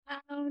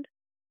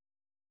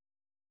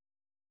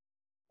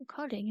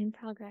Recording in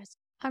progress.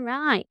 All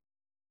right.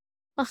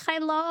 Well,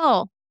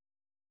 hello.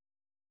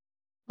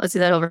 Let's do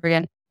that over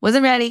again.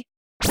 Wasn't ready.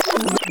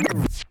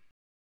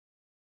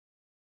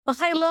 Well,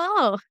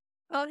 hello.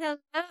 Oh,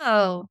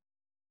 hello.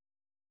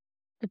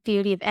 The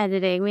beauty of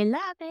editing. We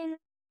love it.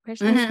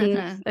 Christmas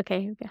Eve.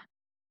 Okay, here we go.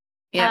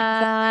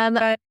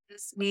 Yeah.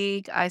 This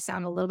week, I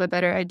sound a little bit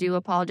better. I do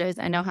apologize.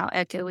 I know how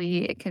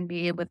echoey it can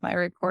be with my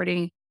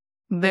recording.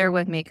 Bear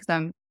with me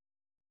because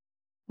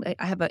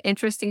I have an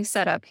interesting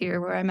setup here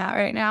where I'm at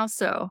right now.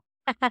 So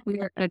we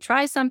are going to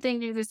try something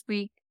new this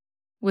week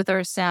with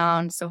our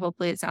sound. So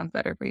hopefully it sounds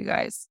better for you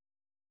guys.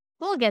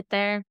 We'll get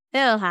there.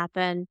 It'll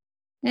happen.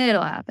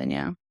 It'll happen,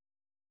 yeah.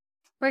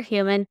 We're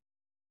human.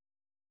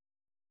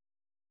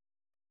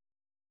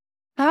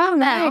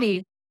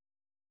 Alrighty.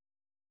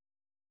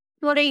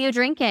 What are you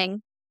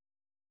drinking?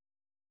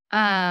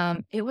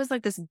 It was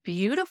like this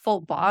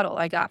beautiful bottle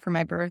I got for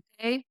my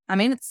birthday. I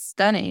mean, it's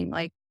stunning.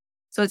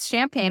 So it's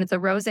champagne. It's a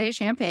rosé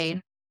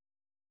champagne.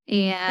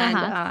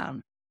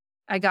 And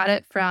I got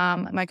it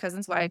from my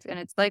cousin's wife. And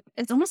it's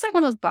almost like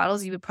one of those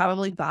bottles you would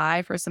probably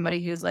buy for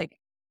somebody who's like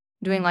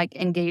doing like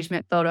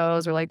engagement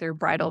photos or like their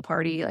bridal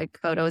party like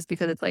photos,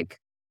 because it's like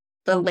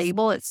the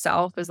label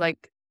itself is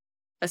like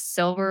a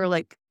silver,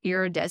 like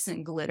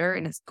iridescent glitter,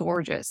 and it's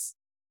gorgeous.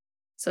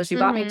 So she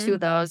bought me two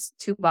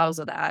bottles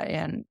of that,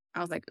 and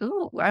I was like,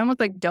 ooh, I almost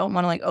like don't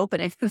want to like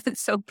open it because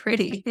it's so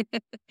pretty.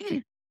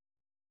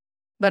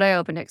 But I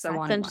opened it because I wanted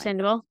one.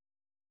 Understandable.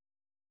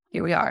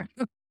 Here we are.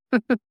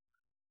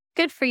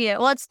 Good for you.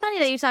 Well, it's funny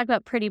that you talk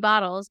about pretty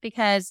bottles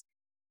because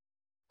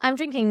I'm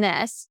drinking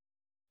this,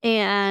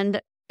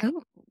 and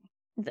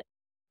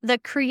the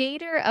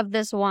creator of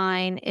this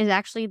wine is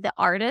actually the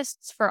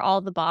artists for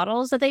all the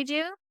bottles that they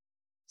do.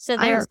 So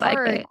their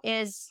art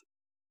is,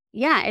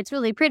 yeah, it's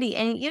really pretty.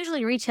 And it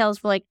usually retails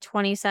for like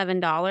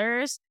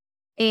 $27.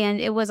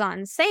 And it was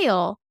on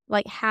sale,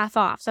 like half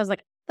off. So I was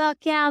like, fuck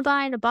yeah, I'm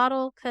buying a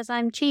bottle because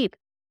I'm cheap.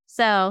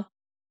 So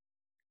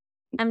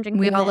I'm drinking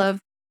We all love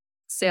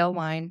sale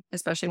wine,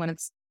 especially when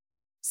it's...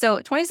 So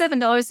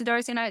 $27 to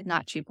Darcy and I,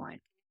 not cheap wine.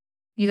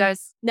 You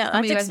guys... No,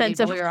 that's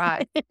expensive. Roll your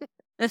eye.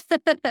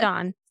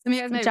 John. Some of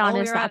you guys may John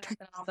roll is your eyes.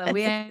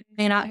 We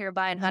ain't out here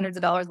buying hundreds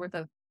of dollars worth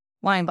of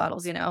wine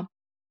bottles, you know?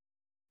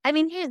 I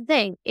mean, here's the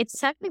thing. It's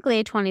technically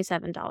a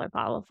 $27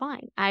 bottle of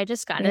wine. I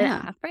just got it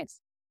at half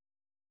price.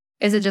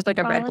 Is it just like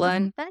a red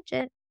blend?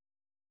 Budget.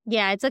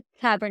 Yeah, it's a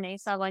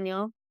Cabernet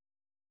Sauvignon.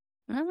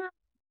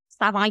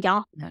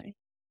 Sauvignon.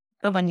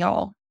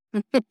 Sauvignon.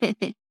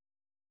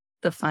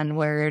 The fun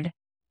word.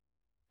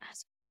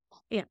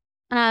 Yeah.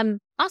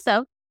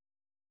 Also,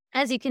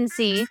 as you can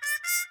see,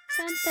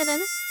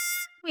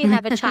 we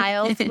have a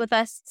child with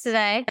us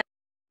today.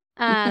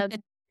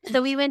 So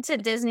we went to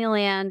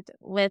Disneyland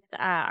with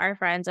our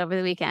friends over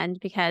the weekend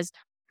because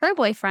her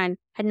boyfriend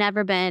had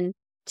never been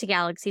to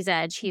Galaxy's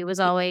Edge. He was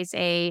always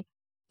he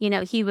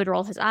would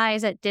roll his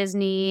eyes at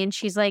Disney. And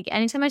she's like,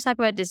 anytime I talk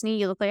about Disney,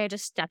 you look like I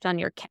just stepped on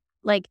your cat.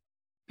 Like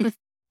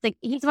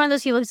he's one of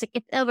those people who's like,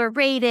 it's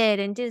overrated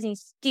and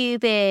Disney's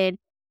stupid.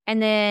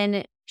 And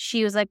then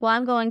she was like, well,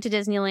 I'm going to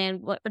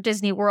Disneyland or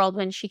Disney World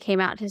when she came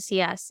out to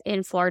see us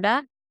in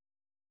Florida.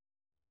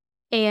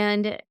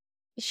 And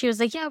she was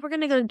like, yeah, we're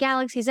going to go to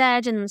Galaxy's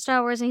Edge and then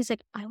Star Wars. And he's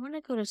like, I want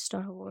to go to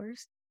Star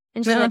Wars.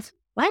 And she's like,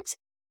 what?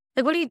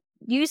 Like, what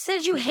you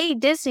said you hate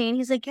Disney. And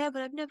he's like, yeah,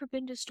 but I've never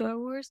been to Star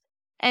Wars.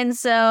 And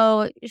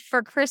so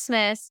for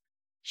Christmas,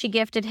 she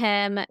gifted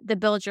him the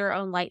build your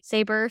own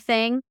lightsaber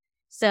thing.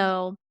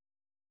 So,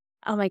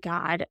 oh my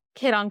God,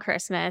 kid on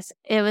Christmas.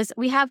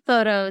 We have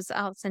photos.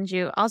 I'll send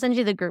you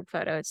the group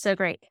photo. It's so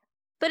great.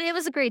 But it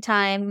was a great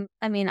time.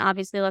 I mean,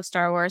 obviously I love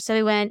Star Wars. So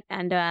we went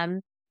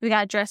and, we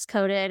got dress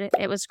coded.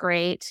 It was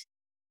great.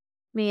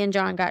 Me and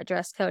John got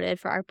dress coded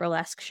for our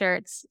burlesque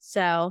shirts.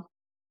 So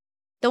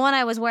the one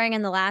I was wearing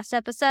in the last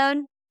episode,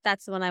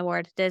 that's the one I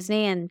wore to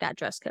Disney and got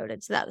dress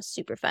coded. So that was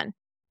super fun.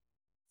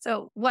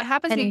 So what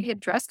happens when you get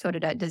dress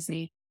coded at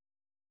Disney?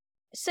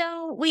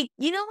 So when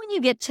you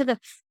get to the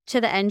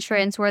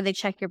entrance where they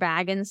check your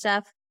bag and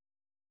stuff.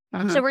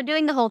 So we're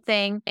doing the whole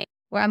thing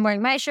where I'm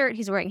wearing my shirt,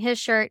 he's wearing his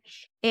shirt,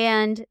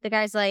 and the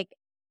guy's like,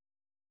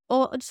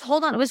 oh, just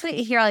hold on. Let's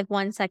wait here like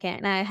 1 second.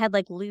 And I had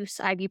like loose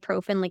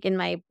ibuprofen like in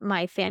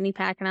my fanny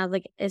pack. And I was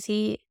like, is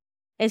he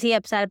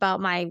upset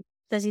about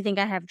does he think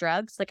I have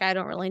drugs? Like, I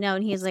don't really know.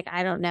 And he's like,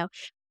 I don't know.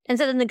 And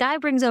so then the guy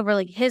brings over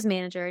like his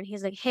manager and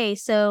he's like, hey,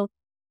 so,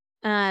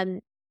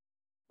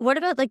 what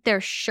about like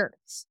their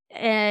shirts?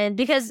 And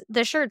because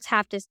the shirts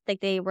have to, like,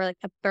 they were like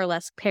a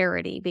burlesque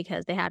parody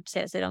because they have to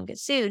say so they don't get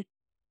sued.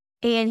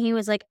 And he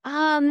was like,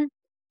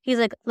 he's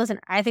like, listen,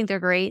 I think they're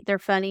great. They're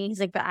funny. He's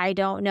like, but I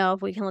don't know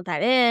if we can let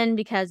that in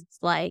because it's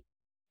like,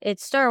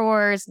 it's Star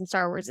Wars and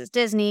Star Wars is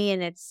Disney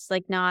and it's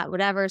like not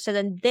whatever. So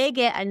then they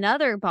get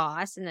another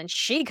boss and then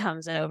she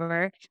comes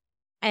over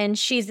and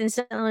she's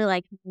instantly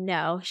like,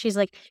 no. She's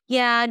like,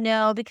 yeah,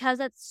 no, because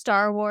that's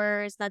Star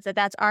Wars.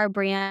 That's our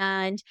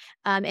brand.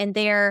 And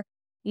they're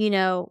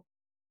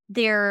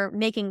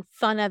making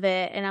fun of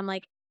it. And I'm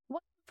like,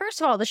 well,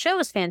 first of all, the show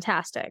is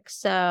fantastic.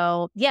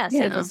 So yes,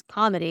 it was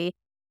comedy,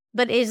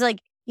 but it's like,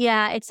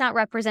 yeah, it's not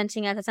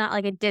representing us. It's not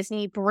like a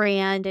Disney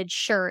branded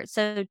shirt.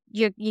 So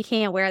you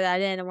can't wear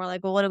that in. And we're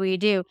like, well, what do we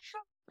do?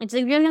 And so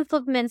you're gonna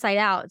flip them inside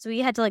out. So we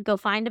had to like go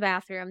find a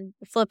bathroom,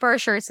 flip our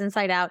shirts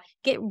inside out,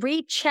 get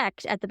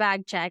rechecked at the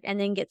bag check, and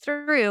then get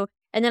through.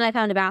 And then I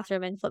found a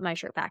bathroom and flipped my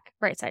shirt back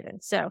right side in.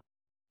 So,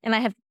 and I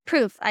have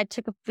proof.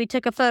 We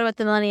took a photo at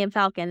the Millennium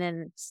Falcon,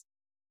 and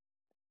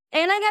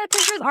I got a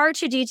picture with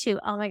R2D2.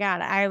 Oh my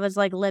god, I was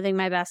like living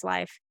my best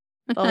life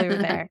while we were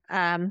there.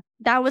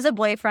 That was a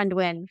boyfriend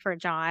win for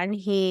John.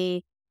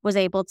 He was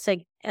able to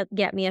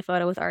get me a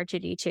photo with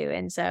R2D2,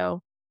 and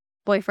so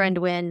boyfriend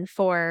win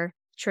for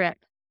trip.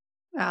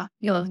 Yeah,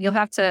 we'll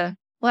have to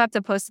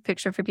post a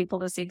picture for people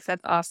to see because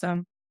that's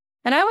awesome.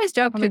 And I always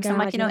joke Oh my because I'm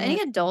like, god, any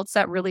yeah. adults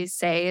that really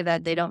say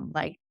that they don't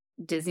like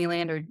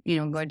Disneyland or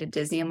going to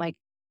Disney, I'm like,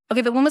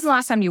 okay, but when was the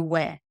last time you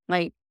went?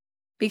 Like,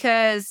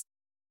 because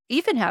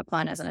you can have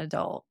fun as an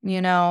adult,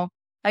 Like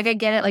I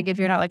get it, like if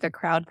you're not like a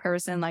crowd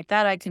person like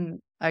that, I can,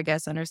 I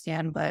guess,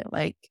 understand, but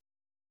like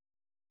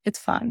it's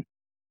fun.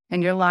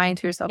 And you're lying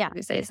to yourself Yeah. if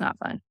you say it's not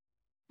fun.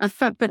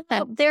 But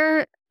Well,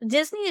 there's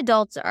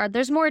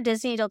more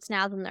Disney adults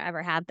now than there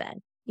ever have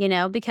been,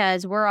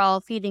 because we're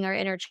all feeding our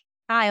inner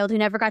child who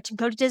never got to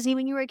go to Disney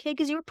when you were a kid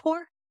because you were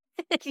poor.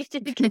 You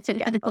didn't get to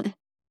go.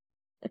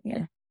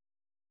 yeah.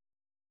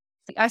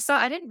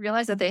 I didn't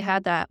realize that they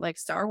had that like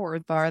Star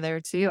Wars bar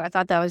there too. I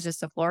thought that was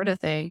just a Florida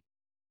thing.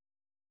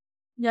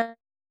 Yeah.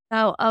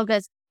 Oh,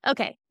 Oga's.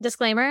 Okay,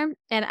 disclaimer,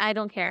 and I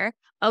don't care.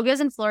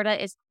 Oga's in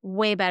Florida is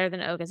way better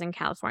than Oga's in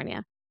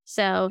California.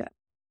 So Yeah.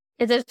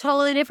 it's a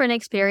totally different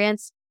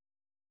experience.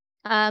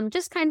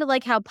 Just kind of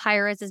like how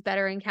Pirates is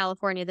better in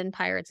California than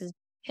Pirates is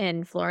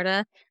in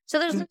Florida. So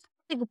there's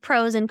like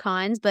pros and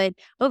cons, but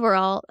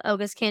overall,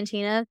 Oga's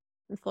Cantina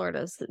in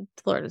Florida's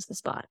the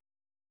spot.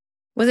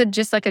 Was it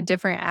just like a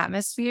different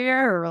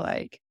atmosphere or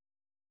like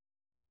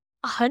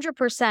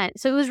 100%.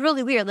 So it was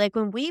really weird. Like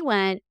when we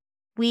went,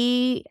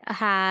 we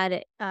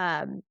had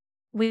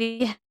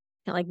we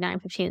at like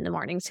 9:15 in the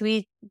morning. So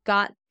we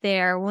got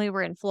there when we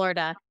were in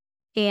Florida,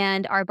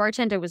 and our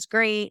bartender was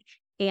great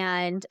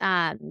and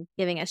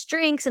giving us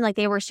drinks, and like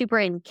they were super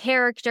in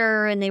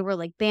character and they were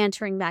like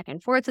bantering back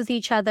and forth with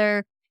each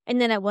other. And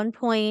then at one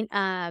point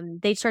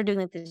they started doing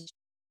like this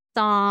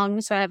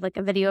song. So I have like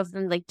a video of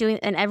them like doing,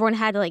 and everyone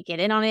had to like get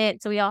in on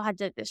it. So we all had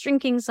to this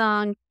drinking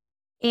song.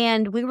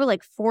 And we were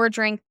like 4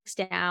 drinks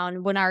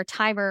down when our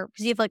timer,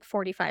 because you have like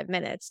 45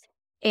 minutes,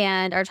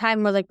 and our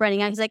timer was like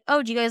running out. He's like,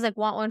 oh, do you guys like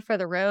want one for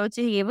the road?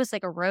 So he gave us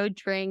like a road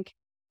drink.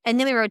 And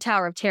then we rode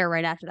Tower of Terror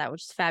right after that,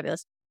 which is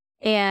fabulous.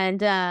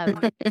 And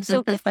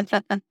so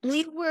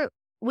we were,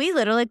 we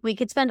literally, we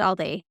could spend all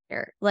day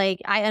here. Like,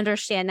 I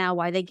understand now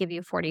why they give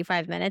you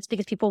 45 minutes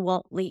because people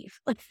won't leave.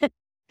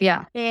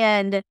 yeah.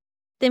 And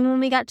then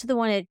when we got to the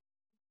one at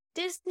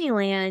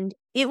Disneyland,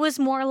 it was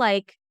more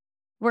like,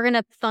 we're going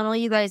to funnel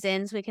you guys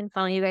in so we can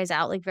funnel you guys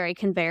out, like very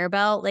conveyor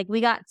belt. Like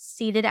we got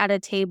seated at a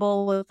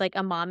table with like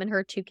a mom and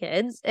her 2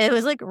 kids. It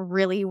was like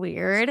really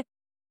weird.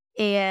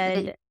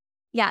 And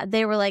yeah,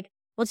 they were like,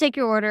 we'll take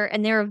your order.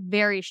 And they were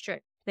very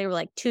strict. They were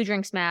like 2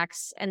 drinks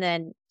max. And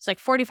then it's like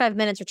 45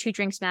 minutes or 2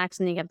 drinks max.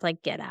 And then you have to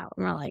like get out.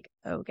 And we're like,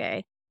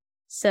 okay.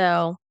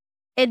 So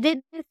it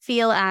didn't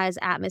feel as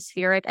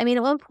atmospheric. I mean,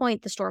 at one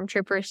point the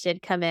stormtroopers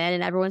did come in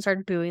and everyone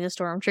started booing the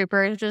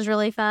stormtroopers, which was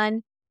really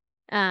fun.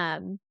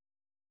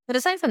 But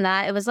aside from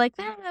that, it was like,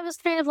 it was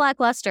kind of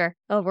lackluster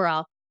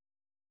overall.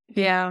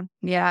 Yeah.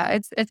 Yeah.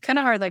 It's kind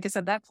of hard. Like I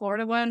said, that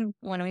Florida one,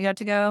 when we got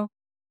to go,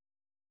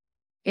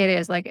 it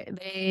is like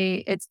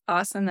it's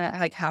awesome that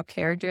like how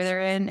character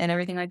they're in and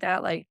everything like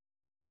that. Like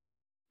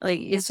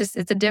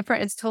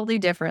it's totally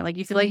different. Like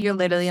you feel like you're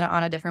literally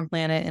on a different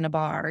planet in a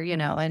bar,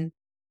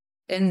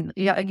 and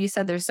yeah, like you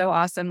said, they're so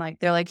awesome. Like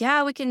they're like,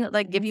 yeah, we can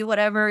like give you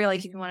whatever.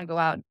 Like if you want to go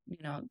out,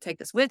 take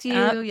this with you.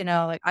 Yep.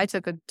 Like I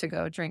took a to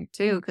go drink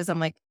too because I'm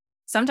like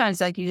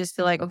sometimes like you just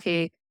feel like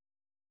okay,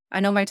 I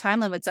know my time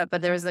limit's up,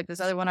 but there was like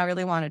this other one I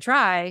really want to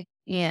try,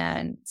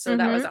 and so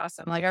that was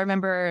awesome. Like I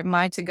remember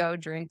my to go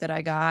drink that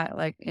I got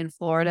like in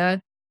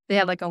Florida. They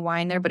had like a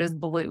wine there, but it was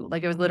blue.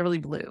 Like it was literally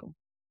blue.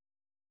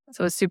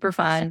 So it was super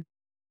fun.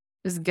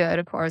 It was good,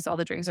 of course. All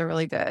the drinks are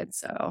really good.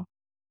 So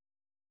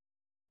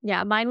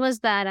Yeah, mine was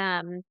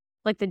that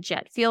like the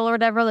jet fuel or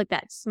whatever, like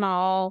that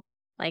small,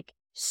 like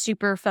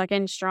super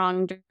fucking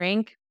strong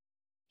drink.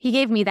 He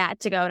gave me that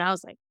to go, and I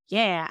was like,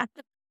 yeah.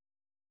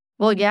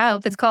 well, yeah,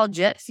 if it's called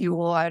jet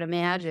fuel, I'd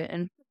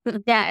imagine.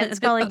 Yeah, it's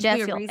called like That'd jet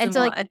be a fuel. reason And so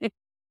like why.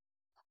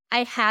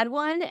 I had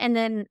one, and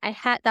then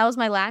that was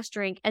my last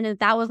drink, and then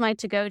that was my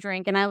to go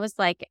drink, and I was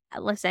like,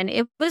 listen,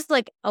 it was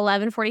like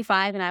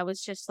 11:45, and I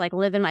was just like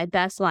living my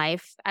best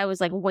life. I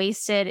was like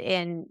wasted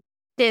in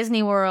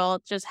Disney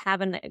World, just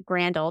having a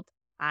grand old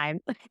time.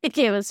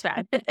 It was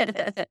fun.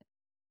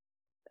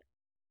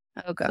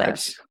 Oh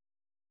gosh.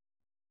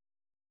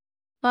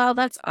 Well,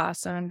 that's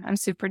awesome. I'm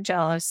super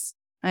jealous.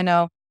 I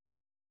know.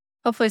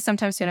 Hopefully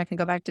sometime soon I can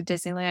go back to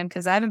Disneyland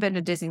because I haven't been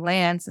to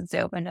Disneyland since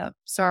they opened up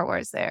Star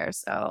Wars there.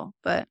 So,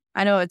 but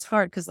I know it's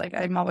hard because like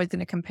I'm always going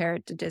to compare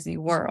it to Disney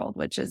World,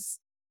 which is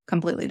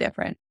completely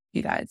different.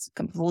 You guys,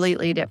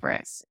 completely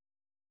different.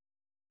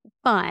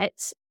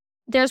 but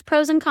there's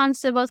pros and cons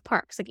to both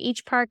parks. Like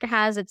each park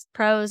has its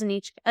pros, and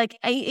each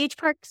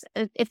park,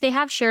 if they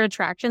have shared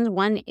attractions,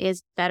 one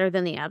is better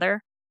than the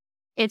other.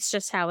 It's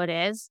just how it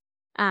is.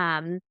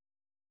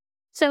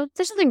 So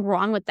there's nothing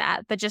wrong with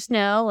that, but just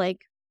know,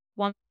 like,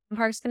 one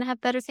park's gonna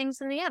have better things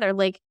than the other.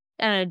 Like,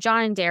 I don't know,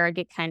 John and Dara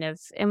get kind of,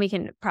 and we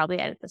can probably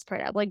edit this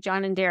part out. Like,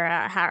 John and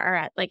Dara are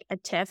at like a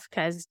tiff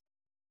because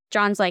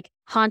John's like,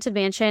 Haunted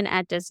Mansion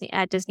at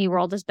Disney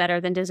World is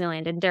better than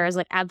Disneyland, and Dara's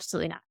like,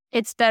 absolutely not.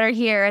 It's better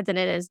here than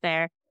it is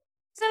there.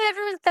 So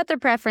everyone's got their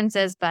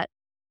preferences, but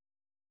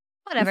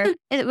whatever.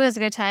 It was a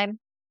good time.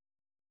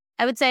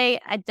 I would say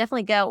I'd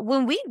definitely go.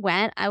 When we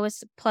went, I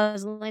was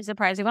pleasantly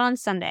surprised. We went on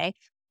Sunday,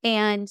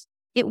 and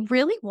it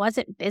really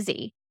wasn't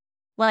busy.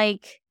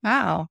 Like,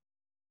 Wow.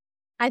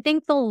 I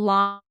think the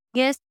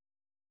longest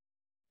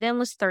then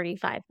was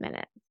 35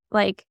 minutes.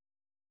 Like,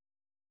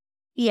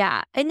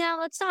 yeah. And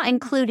now it's not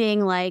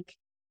including like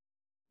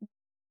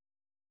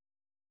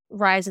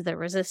Rise of the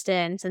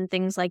Resistance and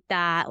things like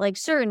that. Like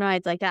certain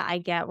rides like that I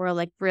get were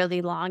like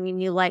really long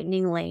and you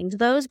lightning laned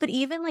those. But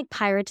even like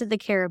Pirates of the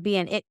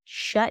Caribbean, it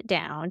shut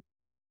down.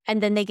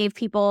 And then they gave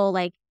people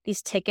like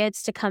these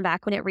tickets to come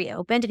back when it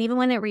reopened. And even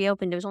when it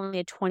reopened, it was only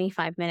a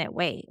 25-minute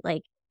wait.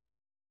 Like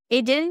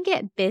it didn't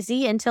get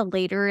busy until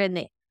later in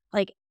the,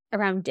 like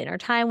around dinner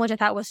time, which I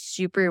thought was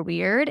super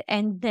weird.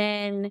 And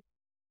then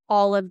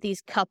all of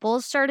these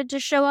couples started to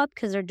show up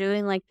because they're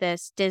doing like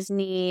this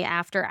Disney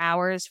after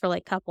hours for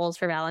like couples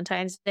for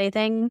Valentine's Day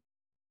thing.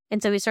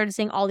 And so we started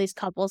seeing all these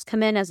couples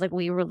come in as like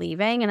we were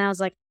leaving. And I was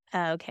like,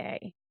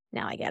 okay,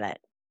 now I get it.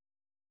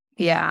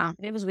 Yeah.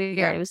 It was weird.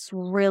 Yeah. It was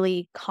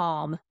really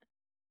calm.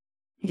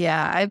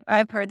 Yeah.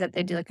 I've heard that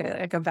they do like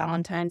a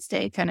Valentine's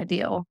Day kind of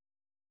deal.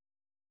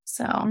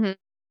 So,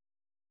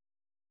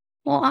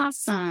 well,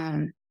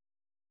 awesome.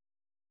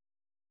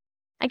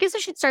 I guess I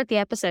should start the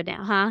episode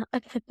now, huh?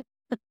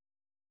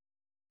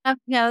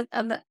 Yeah,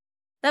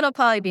 that'll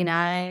probably be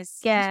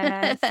nice.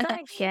 Yes,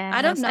 I guess.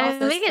 I don't know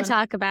if we can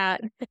talk about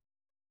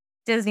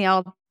Disney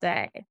all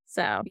day.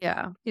 So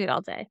yeah, do it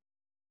all day.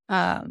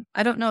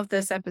 I don't know if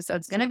this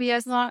episode's gonna be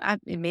as long.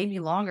 It may be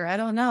longer. I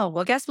don't know.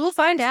 Well, guess we'll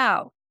find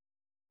out.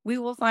 We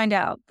will find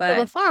out. But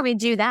But before we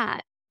do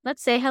that,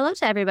 let's say hello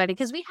to everybody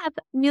because we have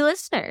new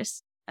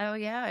listeners. oh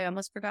yeah, I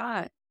almost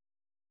forgot.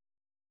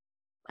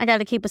 I got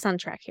to keep us on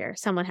track here.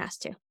 Someone has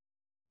to.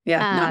 Yeah,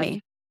 not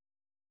me.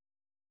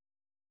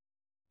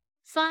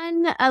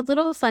 A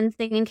little fun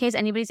thing in case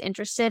anybody's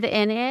interested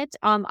in it.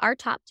 Our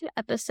top 2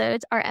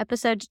 episodes are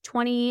episode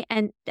 20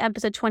 and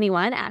episode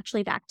 21,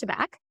 actually back to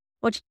back,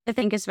 which I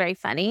think is very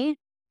funny.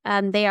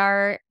 They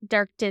are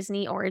Dark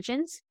Disney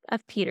Origins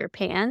of Peter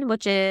Pan,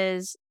 which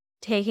is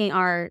taking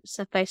our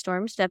stuff by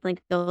storm. So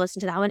definitely go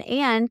listen to that one.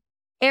 And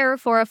Error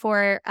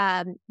 404,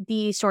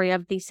 the story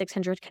of the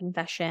 600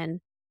 Confession,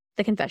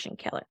 the Confession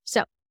Killer.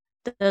 So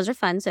those are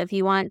fun. So if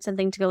you want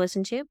something to go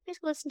listen to, please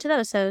go listen to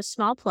those. So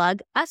small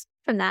plug, us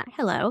from that.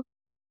 Hello.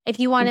 If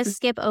you want to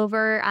skip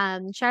over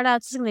shout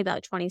outs, it's going to be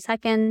about 20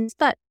 seconds,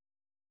 but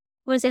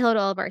I want to say hello to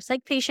all of our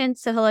psych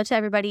patients. So hello to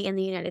everybody in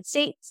the United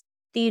States,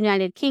 the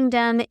United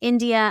Kingdom,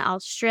 India,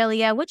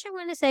 Australia, which I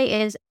want to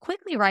say is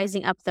quickly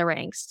rising up the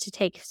ranks to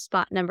take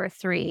spot number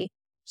 3.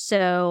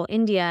 So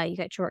India, you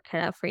got your work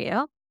cut out for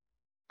you.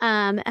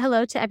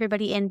 Hello to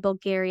everybody in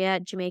Bulgaria,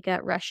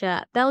 Jamaica,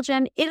 Russia,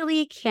 Belgium,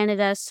 Italy,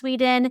 Canada,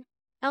 Sweden,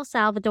 El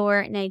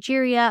Salvador,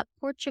 Nigeria,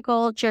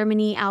 Portugal,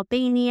 Germany,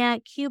 Albania,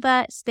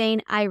 Cuba,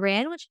 Spain,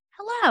 Iran, which,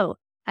 hello,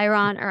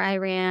 Iran or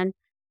Iran.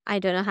 I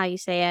don't know how you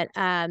say it.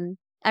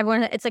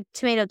 Everyone, it's like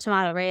tomato,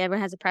 right?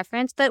 Everyone has a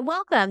preference, but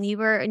welcome. You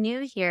were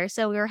new here,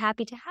 so we were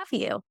happy to have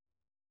you.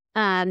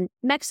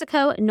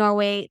 Mexico,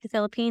 Norway, the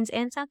Philippines,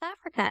 and South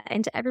Africa,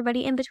 and to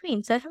everybody in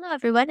between. So hello,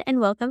 everyone, and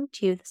welcome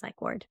to the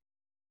Psych Ward.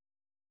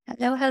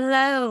 Hello,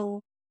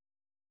 hello.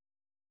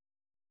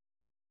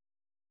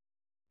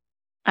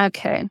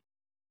 Okay.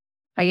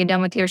 Are you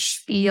done with your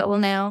spiel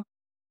now?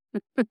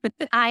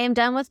 I am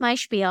done with my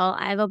spiel.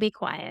 I will be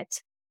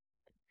quiet.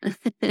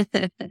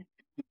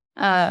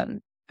 All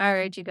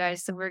right, you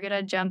guys. So we're going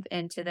to jump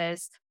into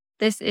this.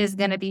 This is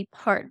going to be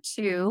part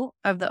 2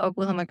 of the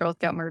Oklahoma Girl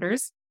Scout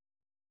murders.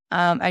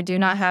 I do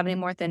not have any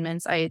more Thin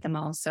Mints. I ate them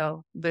all,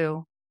 so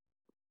boo.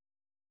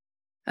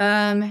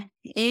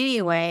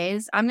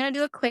 Anyways, I'm going to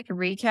do a quick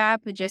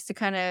recap just to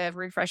kind of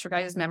refresh your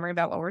guys' memory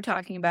about what we're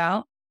talking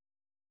about.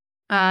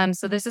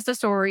 So this is the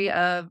story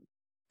of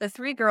the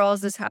 3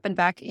 girls. This happened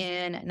back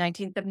in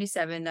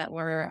 1977 that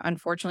were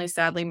unfortunately,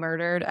 sadly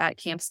murdered at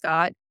Camp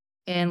Scott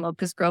in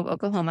Locust Grove,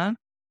 Oklahoma.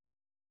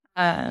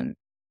 There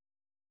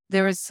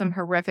was some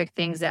horrific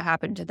things that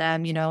happened to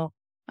them. You know,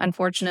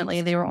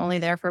 unfortunately, they were only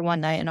there for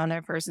one night, and on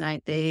their first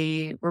night,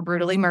 they were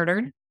brutally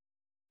murdered.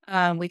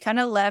 We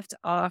kind of left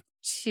off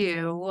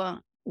to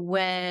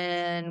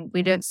when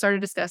we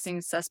started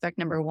discussing suspect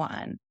number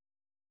 1.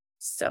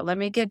 So let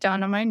me get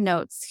down on my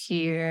notes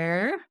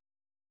here.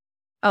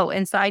 Oh,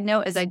 and side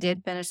note is I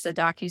did finish the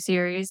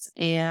docuseries,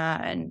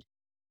 and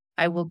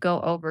I will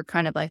go over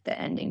kind of like the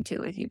ending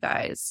too with you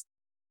guys.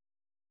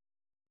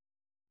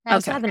 I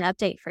also have an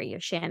update for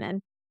you,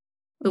 Shannon.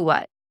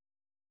 What?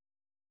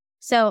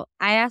 So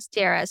I asked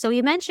Dara. So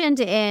we mentioned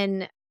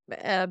in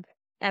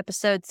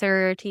episode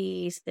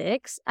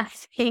 36, I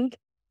think,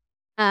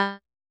 the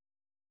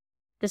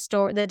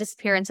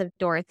disappearance of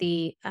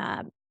Dorothy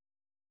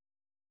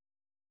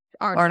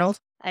Arnold.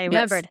 I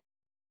remembered.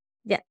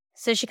 Yes. Yeah.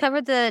 So she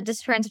covered the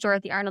disappearance of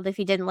Dorothy Arnold. If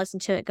you didn't listen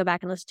to it, go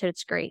back and listen to it.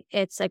 It's great.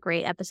 It's a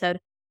great episode.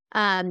 We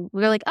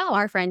were like, oh,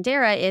 our friend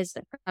Dara is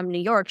from New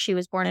York. She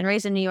was born and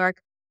raised in New York,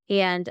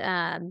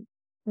 and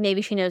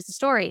maybe she knows the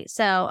story.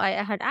 So I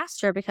had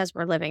asked her because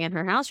we're living in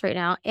her house right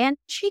now, and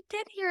she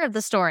did hear of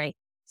the story.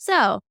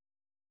 So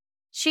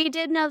she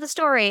did know the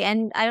story,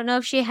 and I don't know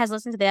if she has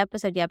listened to the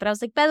episode yet, but I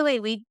was like, by the way,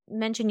 we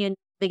mentioned you in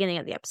the beginning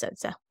of the episode,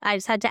 so I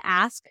just had to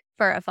ask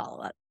for a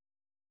follow-up.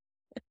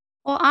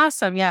 Well,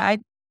 awesome. Yeah. Like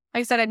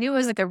I said, I knew it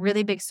was like a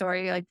really big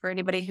story, like for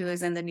anybody who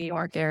is in the New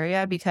York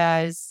area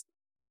because,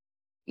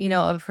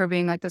 of her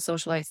being like the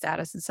socialite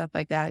status and stuff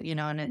like that,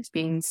 and it's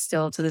being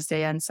still to this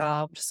day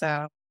unsolved.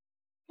 So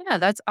yeah,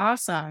 that's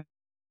awesome.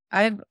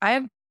 I've,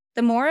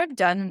 the more I've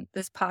done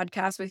this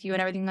podcast with you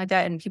and everything like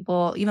that, and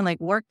people, even like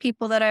work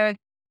people that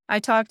I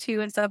talk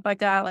to and stuff like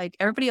that, like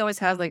everybody always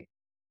has like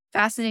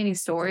fascinating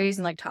stories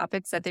and like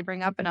topics that they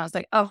bring up. And I was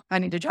like, oh, I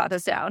need to jot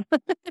this down.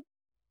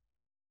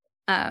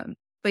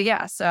 But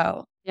yeah,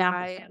 so Yeah.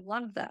 I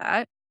love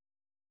that.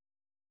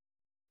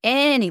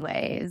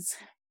 Anyways,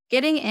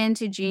 getting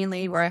into Jean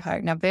Leroy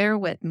Hart. Now, bear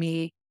with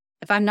me.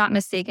 If I'm not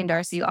mistaken,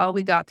 Darcy, all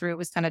we got through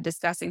was kind of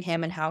discussing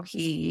him and how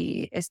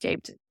he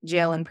escaped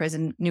jail and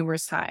prison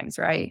numerous times,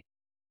 right?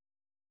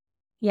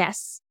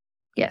 Yes.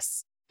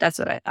 Yes, that's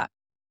what I thought.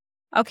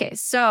 Okay,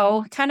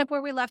 so kind of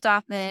where we left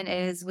off then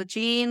is with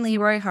Jean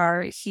Leroy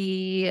Hart.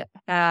 He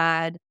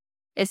had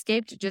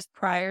escaped just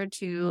prior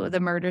to the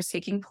murders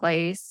taking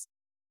place.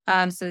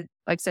 So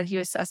like I said, he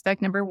was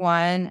suspect number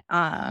one.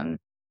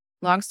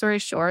 Long story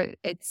short,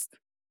 it's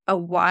a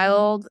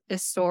wild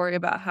story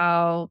about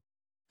how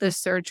the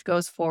search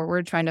goes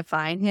forward trying to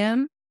find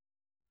him.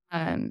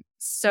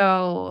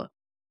 So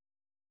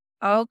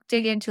I'll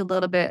dig into a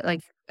little bit,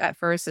 like at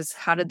first is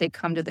how did they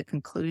come to the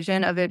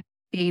conclusion of it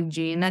being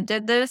Jean that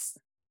did this?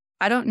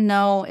 I don't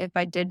know if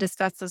I did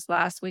discuss this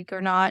last week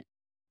or not,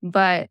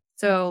 but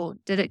so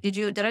did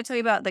I tell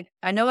you about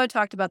I know I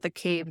talked about the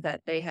cave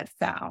that they had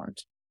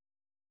found.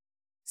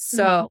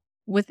 So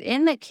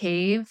within the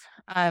cave,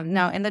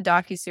 now in the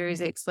docuseries,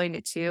 they explained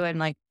it too, and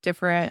like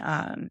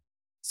different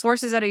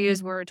sources that I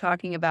use were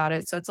talking about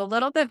it. So it's a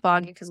little bit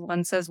foggy because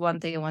one says one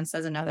thing and one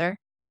says another.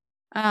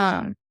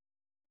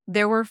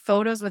 There were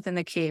photos within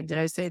the cave. Did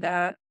I say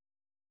that?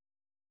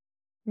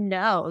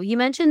 No, you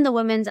mentioned the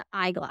women's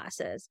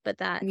eyeglasses,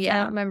 but I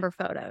don't remember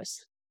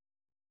photos.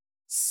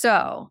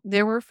 So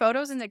there were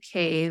photos in the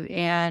cave,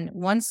 and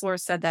one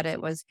source said that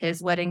it was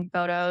his wedding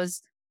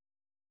photos.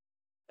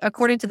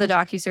 According to the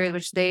docuseries,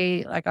 which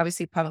they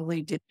obviously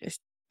probably did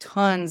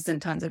tons and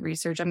tons of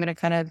research, I'm going to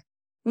kind of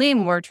lean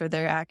more toward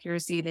their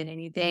accuracy than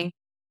anything.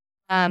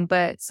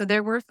 But so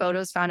there were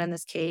photos found in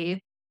this cave,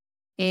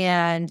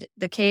 and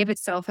the cave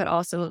itself had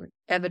also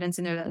evidence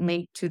in there that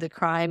linked to the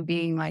crime,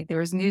 being like there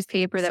was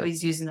newspaper that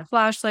was using the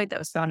flashlight that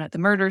was found at the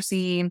murder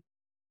scene,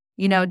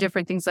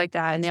 different things like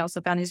that. And they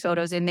also found these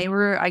photos, and they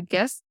were, I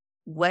guess,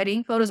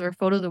 wedding photos or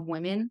photos of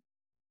women.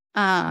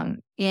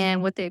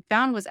 And what they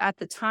found was at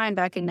the time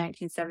back in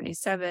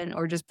 1977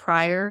 or just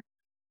prior,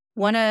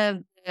 one of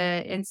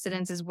the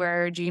incidences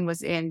where Jean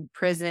was in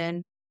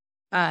prison.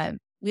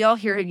 We all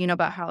hear,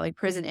 about how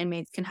prison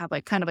inmates can have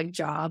kind of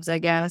jobs, I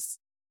guess.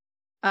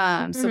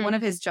 So one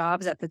of his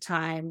jobs at the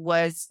time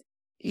was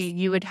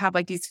you would have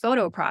these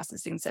photo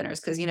processing centers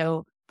because,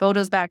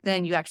 photos back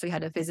then you actually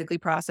had to physically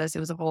process. It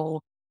was a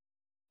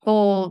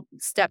whole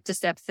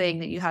step-to-step thing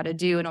that you had to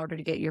do in order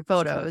to get your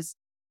photos.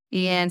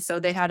 And so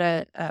they had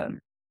a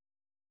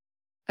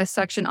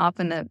section off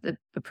in the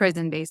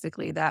prison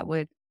basically that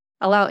would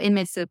allow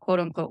inmates to quote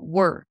unquote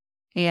work.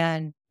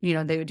 And,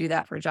 they would do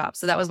that for jobs.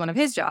 So that was one of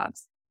his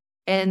jobs.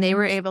 And they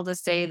were able to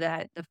say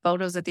that the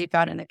photos that they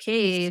found in the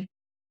cave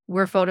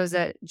were photos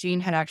that Jean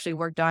had actually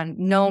worked on,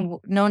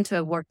 known to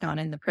have worked on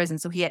in the prison.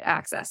 So he had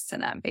access to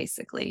them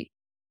basically.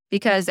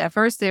 Because at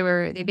first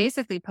they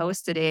basically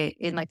posted it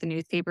in the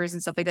newspapers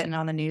and stuff like that and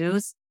on the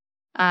news.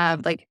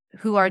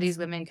 Who are these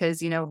women?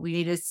 Because, we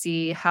need to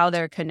see how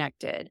they're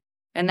connected.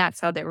 And that's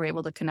how they were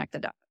able to connect the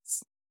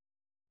dots.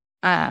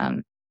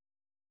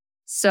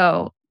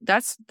 So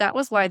that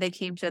was why they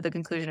came to the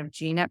conclusion of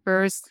Jean at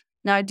first.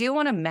 Now, I do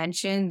want to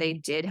mention they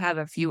did have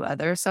a few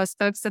other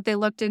suspects that they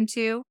looked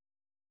into.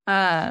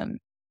 I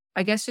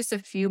guess just a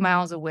few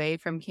miles away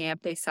from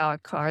camp, they saw a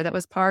car that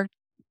was parked.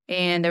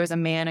 And there was a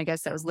man, I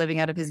guess, that was living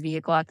out of his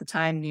vehicle at the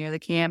time near the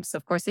camp. So,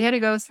 of course, they had to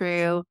go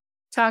through,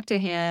 talk to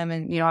him.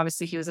 And,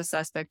 obviously he was a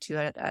suspect too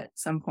at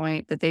some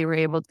point that they were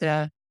able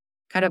to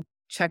kind of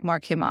check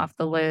mark him off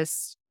the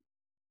list.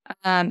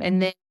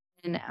 And then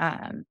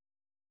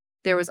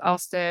there was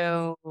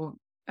also,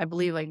 I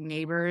believe,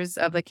 neighbors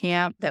of the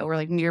camp that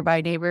were nearby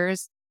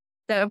neighbors.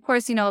 That, of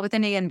course, with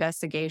any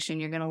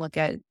investigation, you're going to look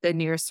at the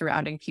nearest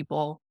surrounding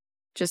people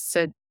just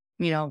to,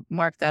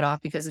 mark that off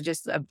because of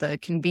just of the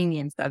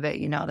convenience of it,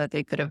 that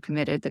they could have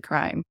committed the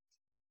crime.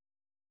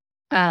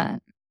 Uh,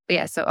 but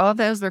yeah, so all of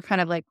those were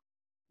kind of like,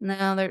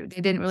 no, they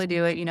didn't really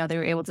do it. They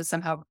were able to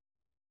somehow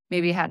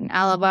maybe had an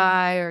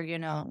alibi or,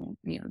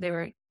 they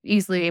were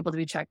easily able to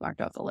be check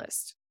marked off the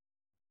list.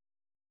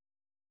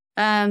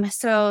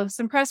 So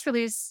some press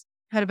release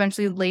had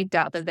eventually leaked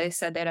out that they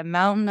said they had a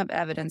mountain of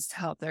evidence to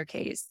help their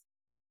case.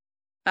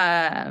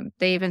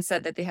 They even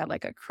said that they had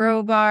like a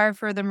crowbar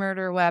for the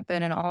murder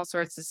weapon and all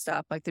sorts of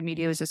stuff. Like the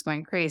media was just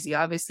going crazy.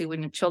 Obviously,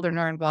 when your children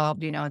are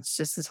involved, it's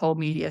just this whole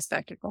media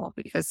spectacle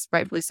because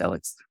rightfully so,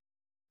 it's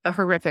a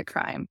horrific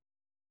crime.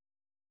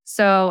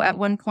 So at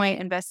one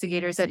point,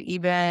 investigators had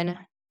even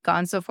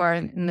gone so far,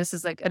 and this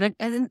is like, and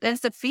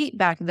it's a feat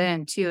back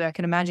then too. I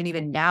can imagine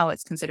even now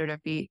it's considered a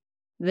feat.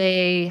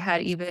 They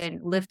had even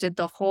lifted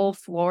the whole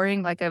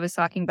flooring, like I was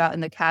talking about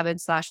in the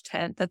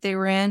cabin/tent that they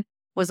were in,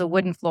 was a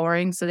wooden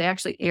flooring. So they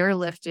actually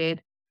airlifted,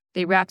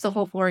 they wrapped the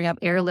whole flooring up,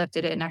 airlifted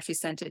it, and actually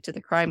sent it to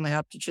the crime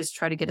lab to just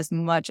try to get as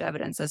much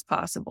evidence as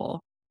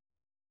possible.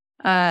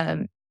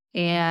 And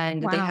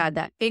they had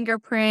that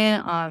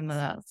fingerprint on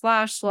the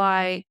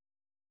flashlight.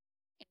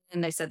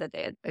 And they said that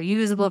they had a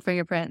usable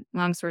fingerprint.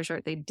 Long story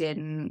short, they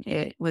didn't.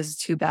 It was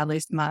too badly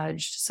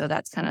smudged. So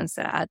that's kind of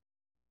sad.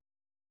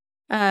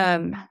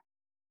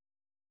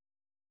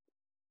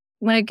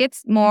 When it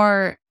gets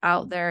more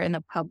out there in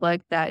the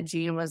public that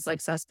Gene was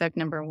like suspect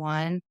number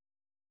one,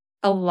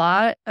 a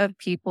lot of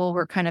people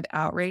were kind of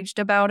outraged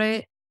about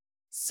it.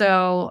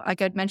 So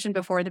like I'd mentioned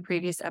before the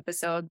previous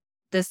episode,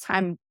 this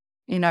time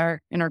in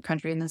our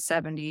country in the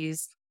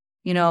 70s,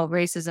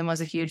 racism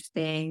was a huge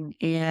thing,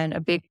 and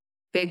a big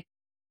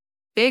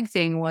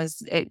thing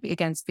was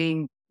against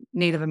being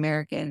Native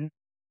American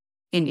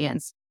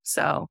Indians.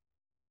 So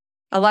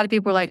a lot of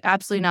people were like,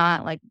 absolutely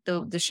not. Like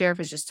the sheriff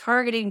is just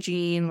targeting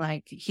Gene.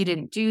 Like he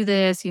didn't do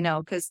this,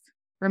 because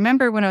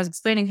remember when I was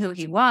explaining who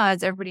he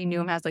was, everybody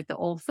knew him as like the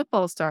old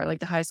football star, like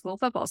the high school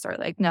football star.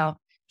 Like, no,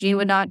 Gene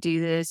would not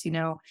do this.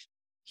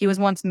 He was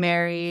once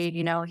married,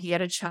 he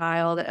had a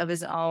child of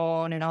his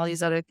own and all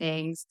these other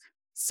things.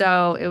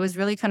 So it was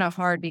really kind of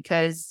hard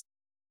because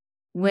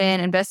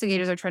when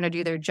investigators are trying to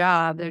do their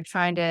job, they're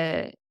trying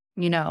to,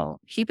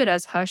 keep it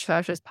as hush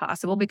hush as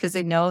possible because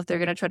they know if they're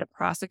going to try to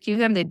prosecute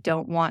him, they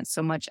don't want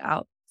so much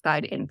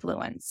outside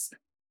influence.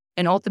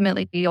 And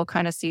ultimately, you'll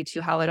kind of see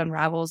too how it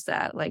unravels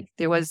that like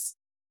there was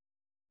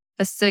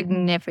a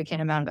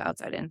significant amount of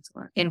outside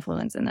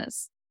influence in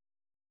this.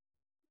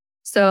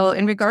 So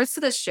in regards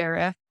to the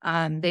sheriff,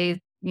 they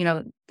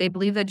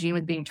believe that Gene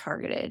was being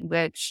targeted,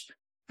 which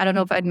I don't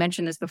know if I'd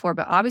mentioned this before,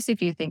 but obviously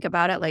if you think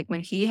about it, like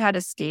when he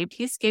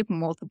escaped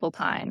multiple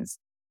times.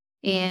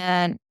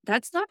 And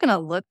that's not going to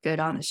look good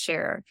on the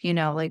sheriff.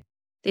 Like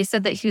they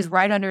said that he was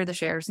right under the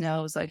sheriff's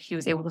nose, like he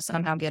was able to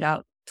somehow get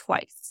out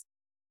twice.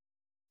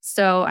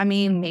 So, I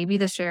mean, maybe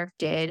the sheriff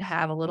did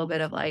have a little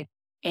bit of like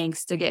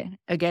angst to get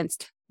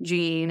against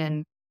Gene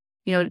and,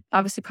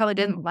 obviously probably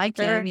didn't like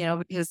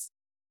him, because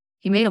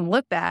he made him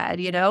look bad,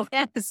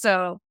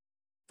 So,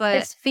 but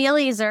his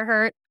feelings are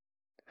hurt.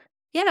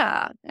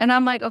 Yeah. And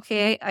I'm like,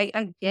 okay,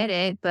 I get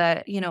it.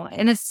 But,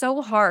 and it's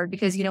so hard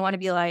because you don't want to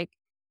be like,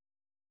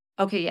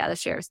 okay, yeah, the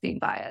sheriff's being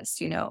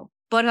biased,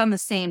 But on the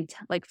same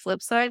like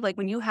flip side, like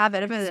when you have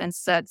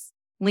evidence that's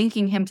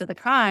linking him to the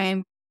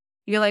crime,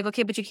 you're like,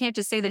 okay, but you can't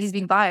just say that he's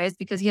being biased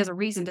because he has a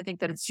reason to think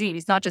that it's Gene.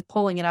 He's not just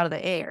pulling it out of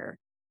the air,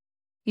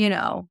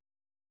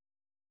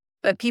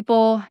 But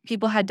people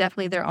had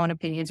definitely their own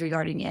opinions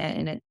regarding it,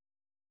 and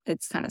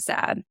it's kind of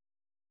sad.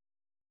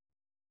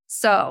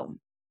 So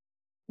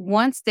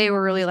once they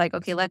were really like,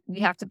 okay, we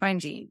have to find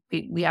Gene.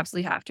 We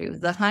absolutely have to.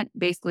 The hunt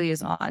basically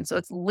is on. So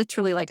it's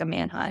literally like a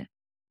manhunt.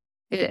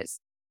 It is.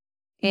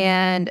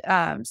 And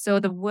so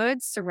the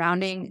woods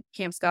surrounding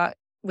Camp Scott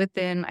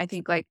within, I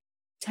think, like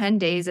 10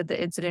 days of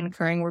the incident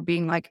occurring were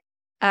being like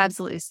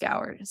absolutely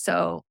scoured.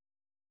 So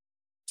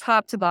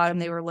top to bottom,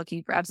 they were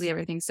looking for absolutely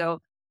everything.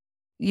 So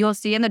you'll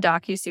see in the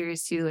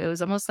docuseries too, it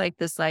was almost like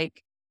this,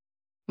 like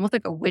almost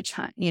like a witch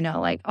hunt,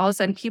 like all of a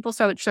sudden people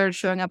started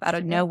showing up out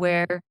of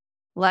nowhere.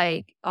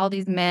 Like all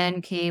these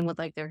men came with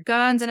like their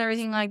guns and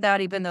everything like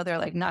that, even though they're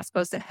like not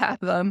supposed to have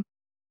them.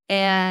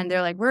 And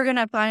they're like, we're going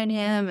to find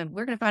him and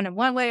we're going to find him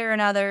one way or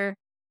another.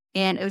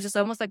 And it was just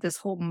almost like this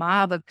whole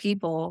mob of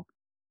people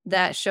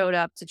that showed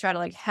up to try to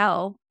like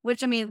help,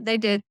 which I mean, they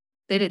did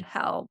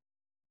help.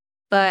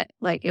 But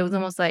like, it was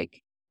almost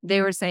like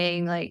they were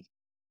saying like,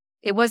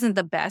 it wasn't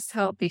the best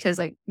help because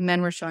like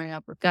men were showing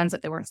up with guns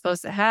that they weren't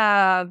supposed to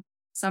have.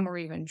 Some were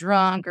even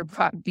drunk or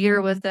brought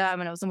beer with them.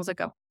 And it was almost like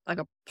a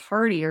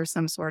party or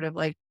some sort of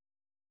like,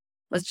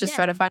 let's just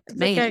try to find the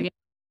man.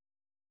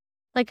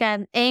 Like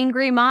an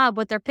angry mob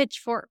with their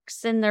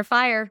pitchforks and their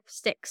fire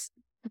sticks.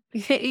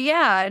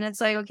 Yeah. And it's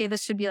like, okay,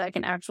 this should be like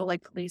an actual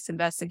like police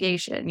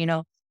investigation,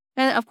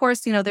 And of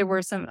course, there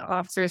were some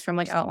officers from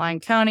like outlying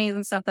counties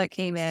and stuff that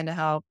came in to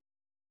help.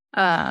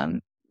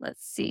 Let's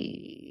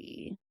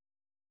see.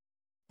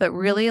 But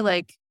really,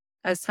 like,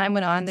 as time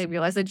went on, they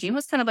realized that Gene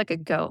was kind of like a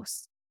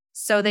ghost.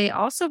 So they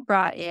also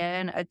brought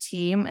in a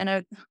team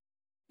and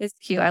it's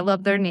cute. I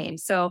love their name.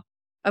 So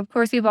of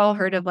course we've all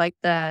heard of like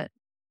the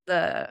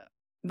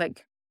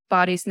like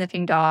body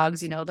sniffing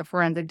dogs, the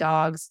forensic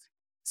dogs.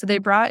 So they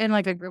brought in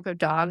like a group of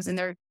dogs, and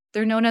they're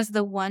known as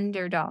the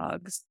Wonder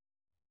Dogs,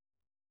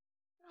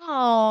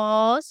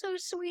 Oh, so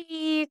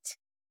sweet.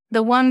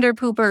 the Wonder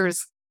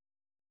Poopers.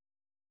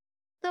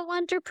 The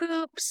Wonder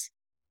Poops.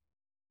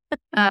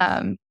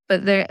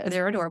 But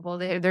they're adorable.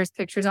 There's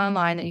pictures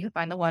online that you can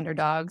find the Wonder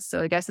Dogs.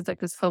 So I guess it's like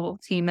this whole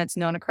team that's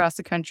known across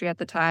the country at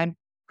the time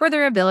for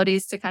their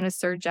abilities to kind of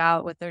surge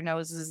out with their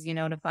noses,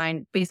 to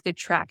find basically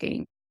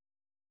tracking.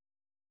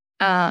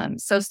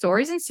 So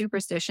stories and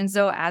superstitions,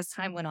 though, as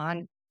time went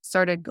on,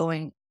 started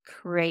going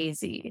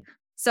crazy.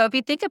 So if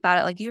you think about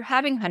it, like you're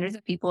having hundreds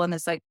of people in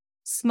this like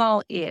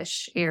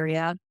small-ish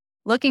area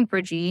looking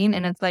for Gene,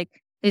 and it's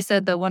like they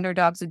said the Wonder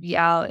Dogs would be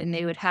out and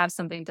they would have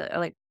something to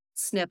like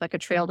sniff, like a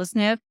trail to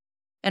sniff.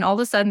 And all of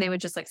a sudden they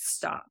would just like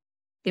stop.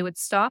 They would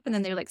stop and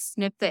then they would like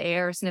sniff the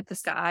air, sniff the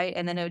sky.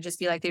 And then it would just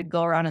be like they'd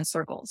go around in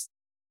circles.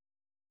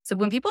 So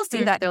when people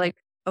see that, they're like,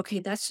 okay,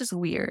 that's just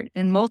weird.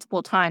 And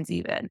multiple times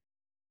even.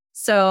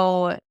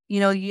 So,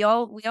 we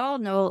all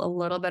know a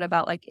little bit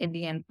about like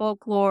Indian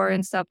folklore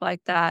and stuff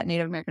like that,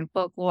 Native American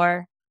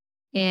folklore.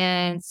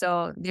 And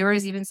so there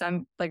was even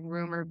some like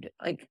rumored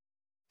like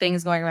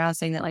things going around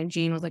saying that like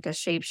Gene was like a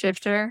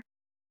shapeshifter.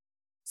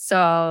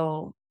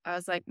 So I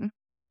was like,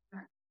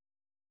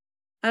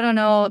 I don't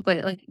know,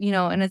 but like,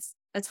 and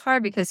it's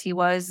hard because he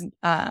was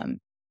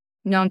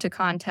known to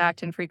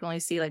contact and frequently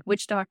see like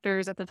witch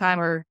doctors at the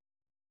time, or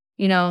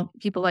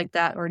people like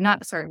that, or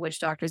not, sorry, witch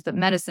doctors, but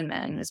medicine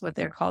men is what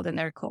they're called in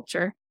their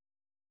culture.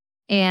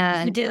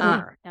 And Voodoo.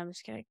 No, I'm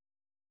just kidding.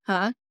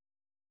 Huh?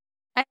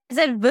 I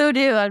said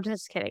voodoo. I'm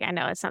just kidding. I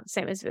know it's not the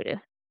same as voodoo.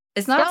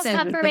 It's not the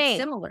same, but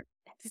similar.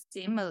 It's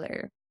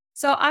similar.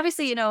 So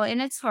obviously,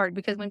 and it's hard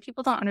because when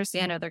people don't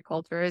understand other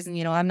cultures, and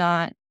I'm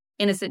not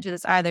innocent to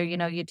this either,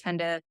 you tend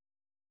to,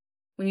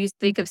 when you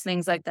think of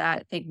things like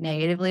that, think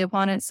negatively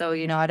upon it. So,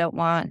 I don't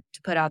want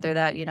to put out there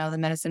that, the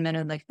medicine men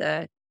and like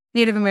the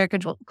Native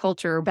American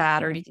culture are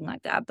bad or anything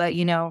like that. But,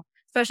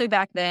 especially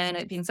back then,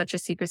 it being such a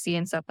secrecy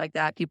and stuff like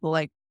that, people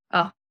like,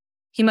 oh,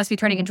 he must be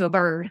turning into a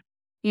bird,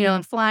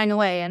 and flying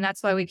away. And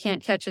that's why we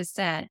can't catch his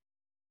scent,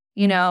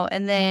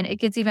 and then it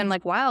gets even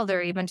like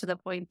wilder, even to the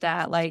point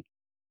that like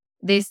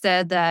they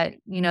said that,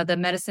 the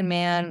medicine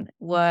man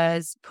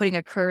was putting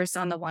a curse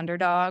on the Wonder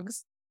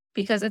Dogs,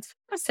 because it's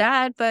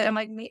sad, but I'm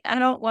like, I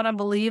don't want to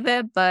believe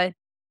it, but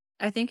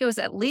I think it was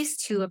at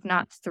least 2, if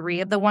not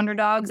 3 of the Wonder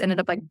Dogs ended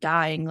up like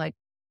dying, like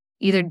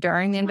either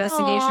during the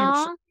investigation or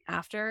shortly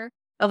after,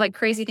 of like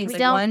crazy things. We like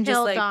don't one kill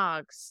just like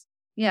dogs.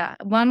 Yeah,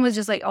 one was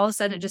just like all of a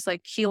sudden it just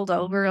like keeled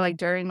over like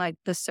during like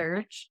the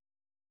search.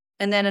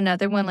 And then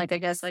another one, like I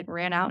guess like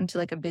ran out into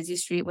like a busy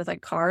street with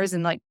like cars,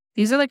 and like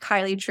these are like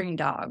highly trained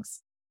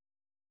dogs.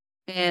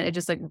 And it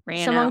just like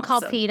ran Someone out.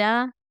 called So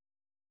PETA.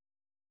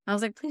 I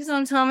was like, please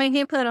don't tell me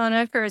he put on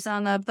a curse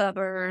on the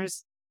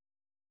puppers.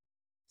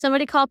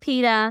 Somebody called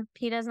PETA.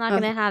 PETA's not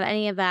going to have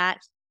any of that.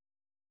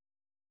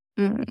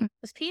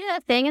 Was PETA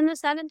a thing in the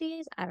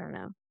 70s? I don't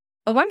know.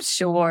 Oh, I'm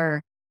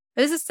sure.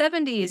 It was the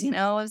 70s, it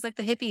was like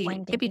the hippie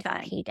time.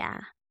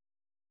 PETA.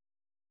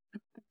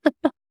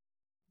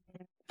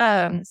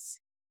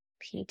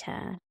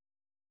 PETA.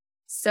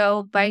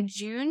 So by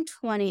June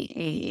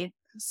 28th,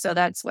 so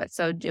that's what,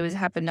 so it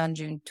happened on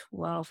June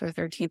 12th or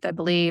 13th, I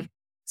believe.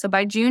 So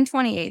by June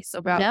 28th, so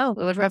it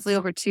was roughly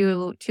over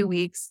two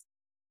weeks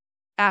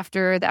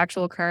after the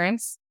actual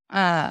occurrence,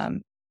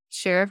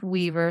 Sheriff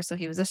Weaver, so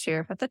he was a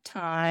sheriff at the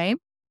time,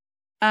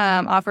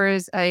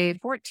 offers a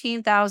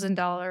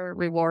 $14,000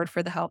 reward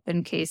for the help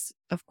in case,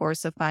 of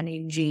course, of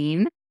finding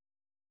Gene.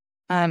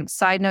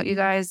 Side note, you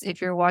guys,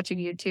 if you're watching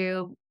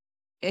YouTube,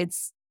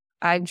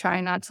 I'm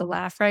trying not to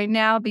laugh right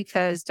now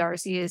because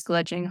Darcy is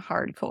glitching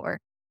hardcore.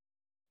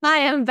 I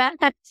am bad.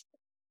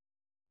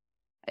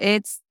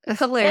 It's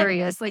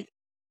hilarious. Like,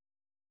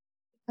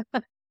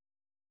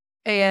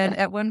 and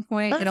at one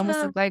point, it almost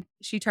looked like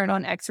she turned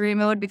on X-ray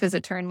mode because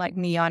it turned like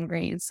neon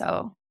green.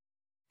 So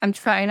I'm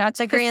trying not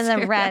to green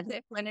and the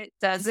red when it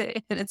does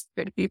it, and it's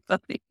pretty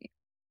funny.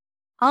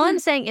 All I'm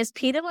saying is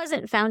PETA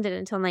wasn't founded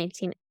until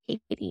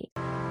 1980.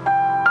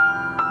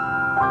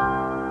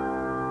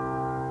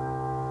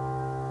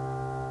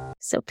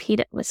 So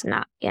PETA was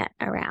not yet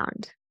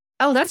around.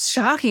 Oh, that's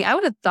shocking. I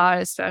would have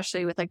thought,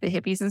 especially with like the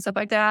hippies and stuff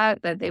like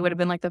that they would have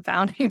been like the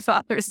founding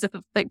fathers of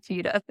like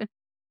PETA.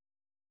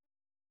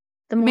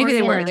 Maybe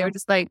they were. They were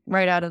just like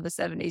right out of the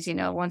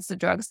 70s, once the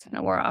drugs kind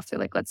of wore off, they're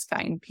like, let's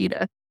find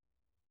PETA.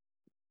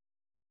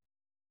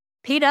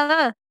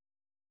 PETA.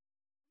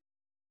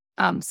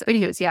 So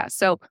anyways, yeah.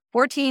 So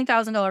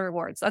 $14,000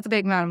 rewards. That's a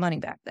big amount of money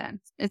back then.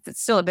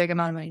 It's still a big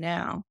amount of money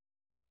now.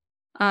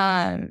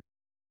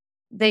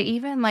 They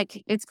even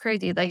like, it's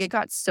crazy. Like it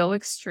got so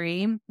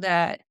extreme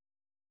that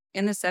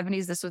in the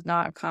 70s, this was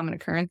not a common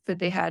occurrence, but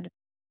they had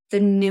the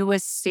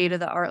newest state of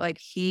the art, like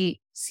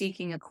heat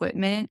seeking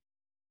equipment.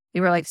 They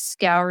were like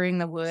scouring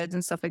the woods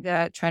and stuff like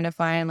that, trying to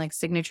find like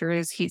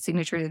heat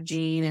signatures of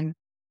Gene. And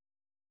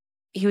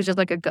he was just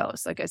like a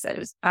ghost. Like I said, it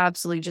was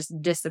absolutely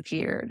just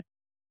disappeared.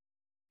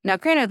 Now,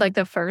 granted, like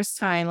the first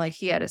time, like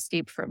he had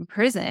escaped from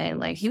prison,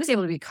 like he was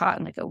able to be caught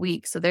in like a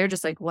week. So they're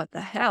just like, what the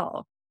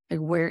hell?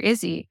 Like, where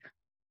is he?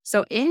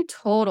 So in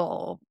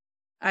total,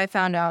 I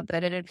found out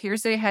that it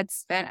appears they had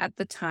spent at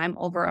the time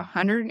over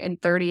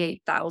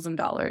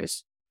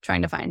 $138,000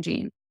 trying to find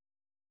Gene.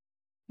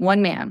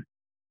 One man.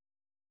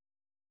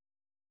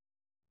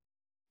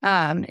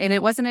 And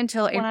it wasn't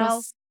until April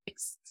Wow.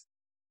 6th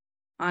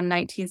on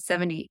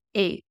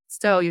 1978.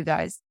 So you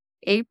guys,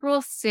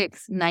 April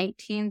 6th,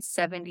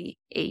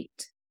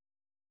 1978.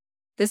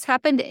 This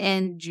happened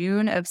in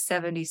June of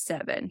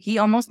 77. He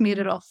almost made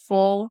it a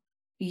full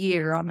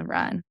year on the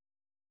run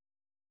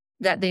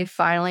that they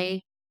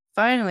finally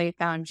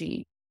found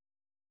Gene.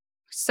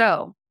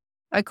 So,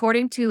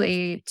 according to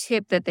a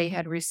tip that they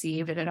had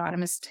received, an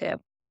anonymous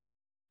tip,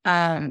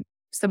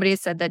 somebody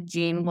said that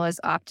Gene was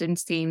often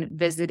seen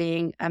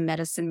visiting a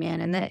medicine man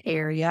in the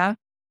area.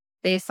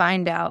 They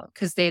find out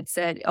because they had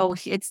said, oh,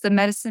 it's the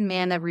medicine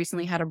man that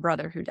recently had a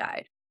brother who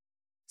died.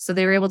 So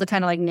they were able to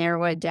kind of like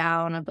narrow it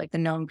down of like the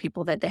known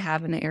people that they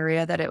have in the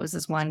area, that it was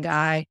this one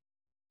guy.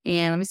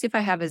 And let me see if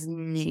I have his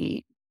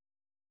name.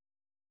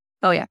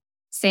 Oh, yeah.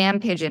 Sam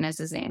Pigeon is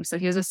his name. So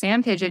he was a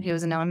Sam Pigeon. He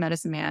was a known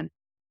medicine man.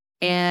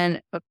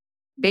 And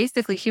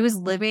basically, he was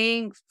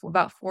living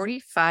about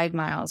 45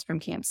 miles from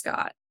Camp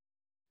Scott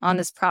on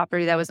this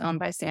property that was owned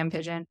by Sam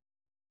Pigeon.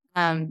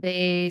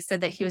 They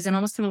said that he was in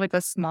almost like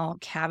a small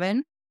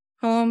cabin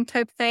home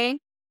type thing.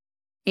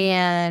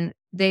 And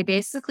they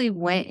basically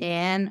went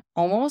in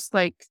almost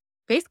like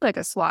basically like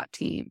a SWAT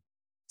team.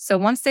 So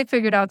once they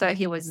figured out that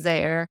he was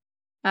there,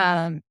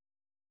 like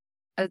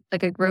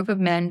a group of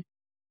men,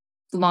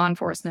 law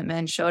enforcement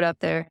men, showed up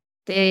there.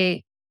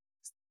 They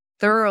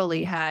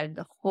thoroughly had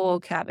the whole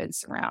cabin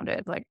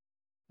surrounded, like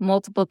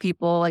multiple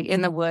people, like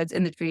in the woods,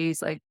 in the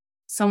trees, like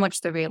so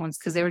much surveillance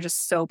because they were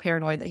just so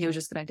paranoid that he was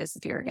just going to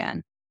disappear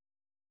again.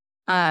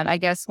 I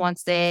guess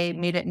once they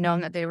made it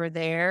known that they were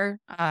there,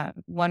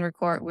 one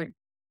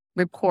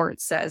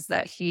report says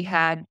that he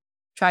had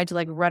tried to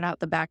like run out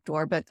the back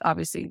door, but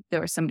obviously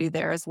there was somebody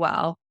there as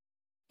well.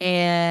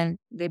 And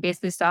they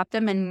basically stopped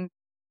him and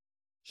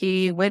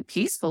he went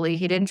peacefully.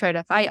 He didn't try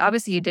to fight.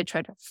 Obviously, he did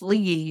try to flee,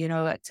 you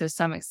know, to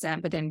some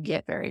extent, but didn't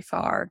get very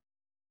far.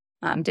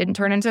 Didn't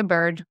turn into a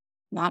bird.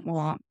 Womp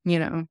womp, you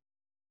know.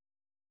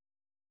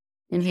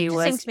 And he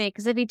Interesting was, to me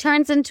because if he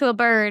turns into a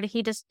bird,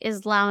 he just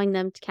is allowing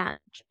them to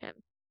catch him.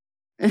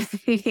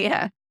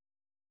 yeah.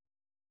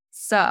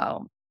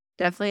 So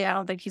definitely, I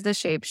don't think he's a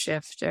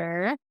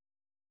shapeshifter.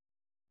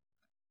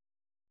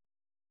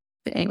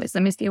 But anyways,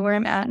 let me see where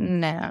I'm at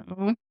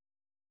now.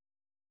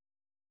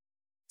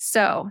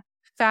 So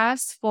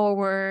fast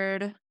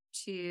forward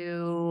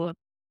to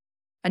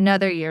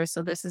another year.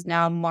 So this is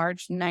now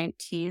March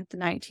 19th,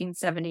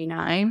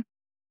 1979.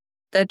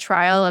 The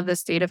trial of the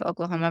state of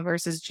Oklahoma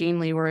versus Gene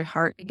Leroy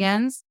Hart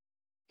begins.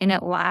 And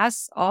it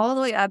lasts all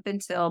the way up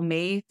until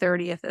May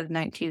 30th of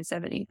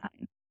 1979.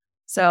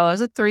 So it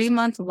was a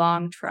 3-month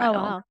long trial,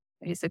 wow.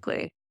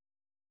 basically.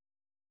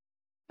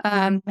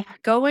 I'm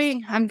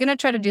going to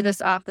try to do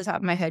this off the top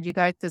of my head, you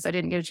guys, because I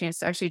didn't get a chance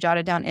to actually jot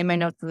it down in my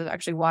notes of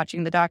actually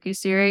watching the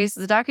docuseries.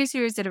 The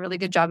docuseries did a really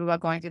good job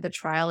about going through the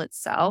trial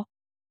itself.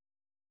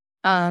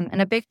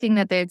 And a big thing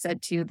that they had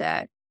said too,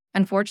 that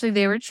unfortunately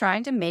they were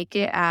trying to make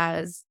it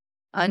as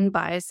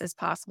unbiased as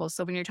possible.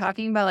 So when you're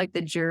talking about like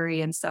the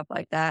jury and stuff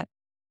like that,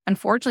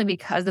 unfortunately,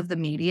 because of the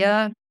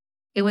media,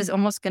 it was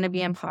almost going to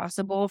be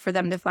impossible for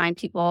them to find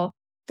people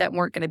that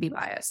weren't going to be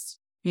biased.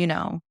 You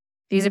know,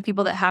 these are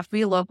people that have to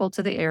be local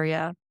to the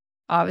area.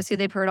 Obviously,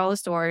 they've heard all the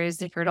stories,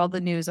 they've heard all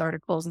the news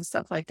articles and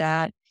stuff like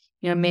that.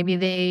 You know, maybe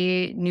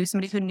they knew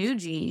somebody who knew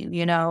Gene,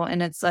 you know,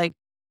 and it's like,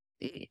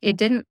 it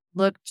didn't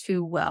look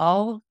too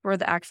well for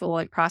the actual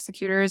like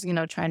prosecutors, you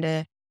know, trying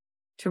to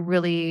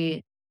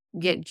really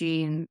get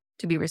Gene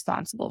to be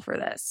responsible for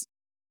this.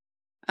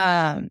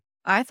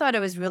 I thought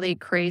it was really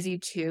crazy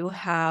too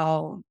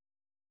how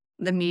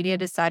the media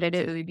decided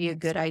it would be a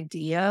good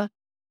idea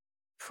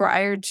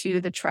prior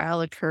to the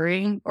trial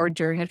occurring or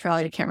during the trial.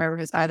 I can't remember if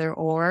it was either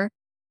or.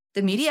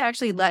 The media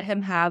actually let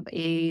him have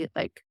a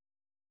like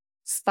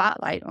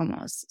spotlight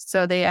almost.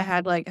 So they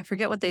had like, I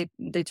forget what the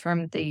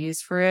term that they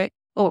used for it.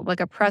 Oh, like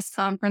a press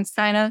conference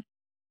kind of,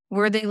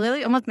 where they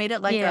literally almost made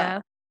it like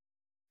a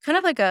kind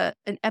of like an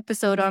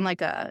episode on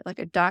like a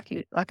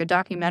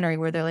documentary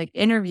where they're like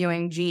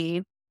interviewing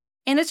Gene.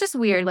 And it's just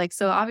weird. Like,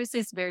 so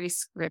obviously it's very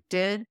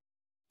scripted.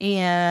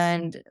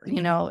 And,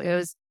 you know, it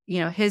was,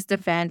 you know, his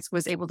defense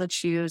was able to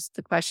choose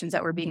the questions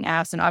that were being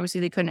asked. And obviously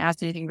they couldn't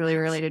ask anything really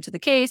related to the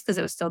case because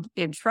it was still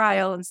in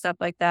trial and stuff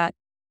like that.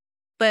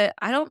 But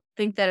I don't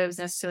think that it was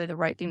necessarily the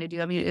right thing to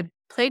do. I mean, it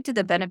played to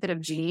the benefit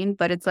of Gene,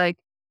 but it's like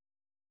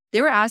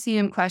they were asking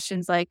him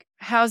questions like,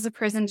 how's the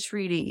prison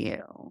treating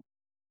you?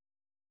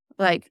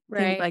 Like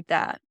things like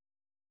that.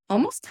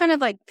 Almost kind of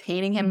like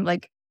painting him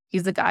like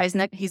he's the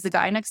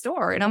guy next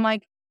door. And I'm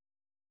like,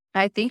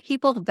 I think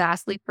people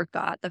vastly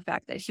forgot the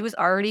fact that he was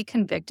already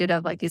convicted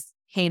of like these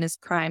heinous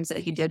crimes that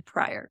he did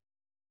prior.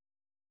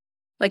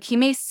 Like he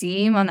may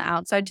seem on the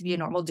outside to be a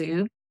normal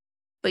dude,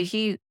 but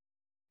he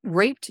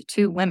raped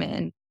 2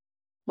 women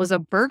was a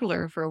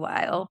burglar for a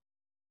while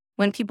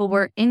when people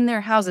were in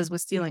their houses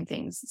with stealing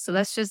things. So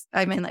that's just,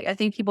 I mean, like, I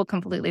think people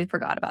completely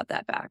forgot about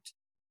that fact.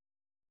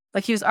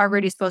 Like, he was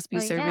already supposed to be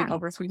Oh, yeah. serving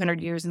over 300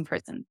 years in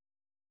prison.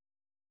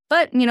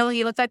 But, you know,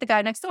 he looked like the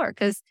guy next door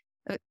because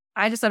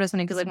I just thought it was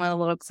funny because, like, one of the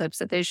little clips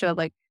that they showed,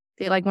 like,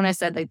 they, like, when I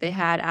said, like, they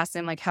had asked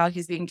him, like, how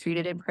he's being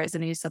treated in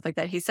prison and stuff like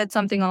that. He said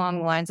something along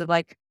the lines of,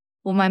 like,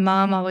 well, my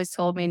mom always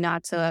told me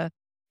not to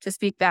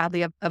speak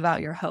badly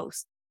about your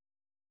host.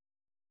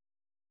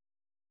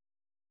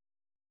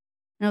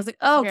 And I was like,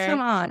 oh, come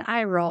Okay. on,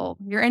 eye roll.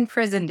 You're in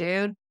prison,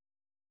 dude.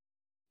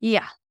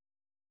 Yeah.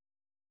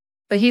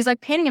 But he's,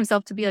 like, painting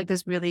himself to be, like,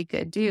 this really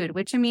good dude,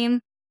 which, I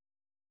mean,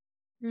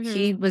 Mm-hmm.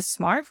 he was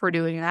smart for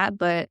doing that.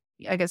 But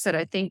like I said,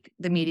 I think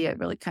the media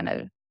really kind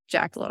of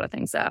jacked a lot of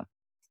things up.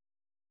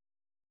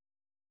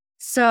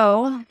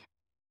 So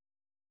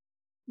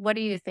what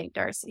do you think,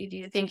 Darcy? Do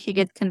you think he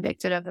gets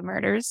convicted of the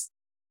murders?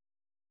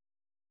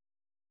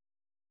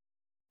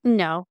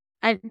 No,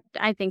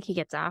 I think he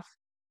gets off.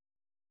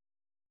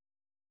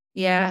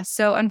 Yeah.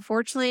 So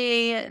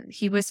unfortunately,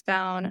 he was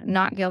found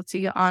not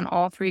guilty on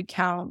all 3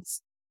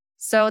 counts.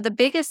 So the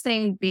biggest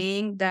thing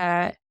being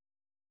that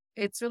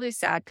it's really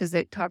sad because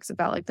it talks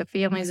about like the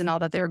families and all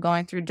that they were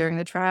going through during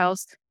the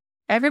trials.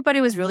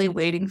 Everybody was really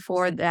waiting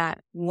for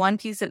that one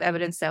piece of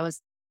evidence that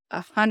was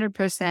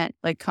 100%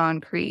 like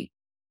concrete.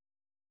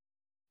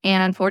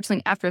 And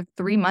unfortunately, after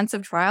 3 months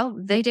of trial,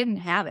 they didn't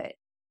have it.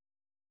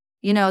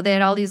 You know, they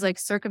had all these like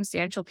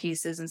circumstantial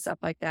pieces and stuff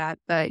like that.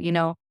 But, you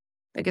know,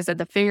 like I said,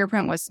 the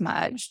fingerprint was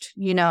smudged.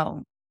 You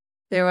know,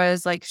 there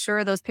was like,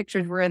 sure, those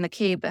pictures were in the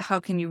cave, but how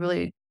can you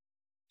really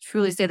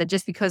truly say that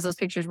just because those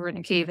pictures were in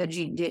a cave that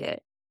Gene did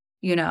it?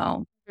 You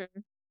know,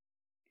 Mhm.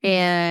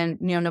 and,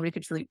 you know, nobody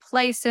could really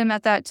place him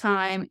at that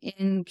time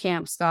in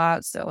Camp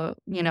Scott. So,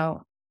 you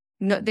know,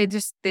 no, they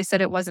said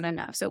it wasn't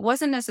enough. So it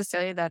wasn't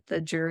necessarily that the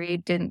jury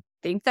didn't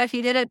think that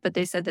he did it, but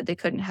they said that they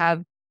couldn't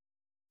have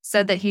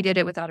said that he did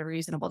it without a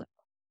reasonable doubt.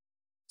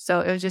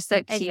 So it was just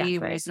that key Exactly.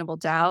 reasonable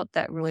doubt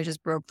that really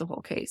just broke the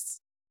whole case.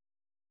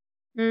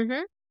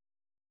 Mm-hmm.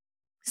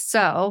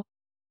 So,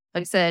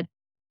 like I said,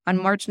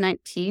 on March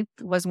 19th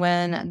was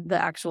when the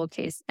actual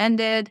case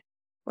ended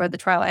or the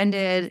trial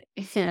ended.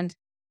 And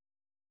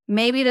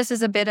maybe this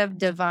is a bit of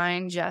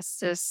divine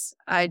justice.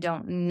 I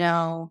don't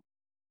know.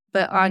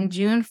 But on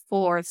June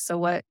 4th, so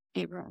what,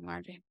 April,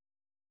 March,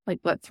 like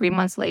what, 3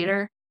 months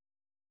later?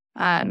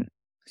 Um,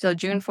 so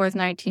June 4th,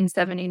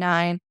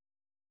 1979,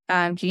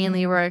 Jean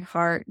Leroy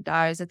Hart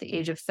dies at the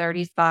age of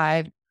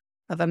 35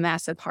 of a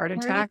massive heart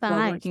attack while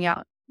 35. working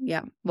out.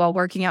 Yeah, while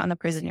working out in the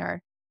prison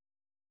yard.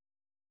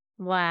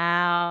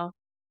 Wow.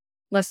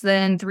 Less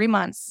than 3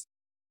 months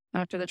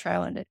after the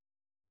trial ended.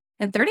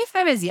 And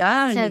 35 is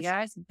young, you Says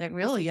guys. Like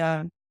really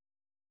young.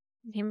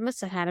 he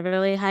must have had a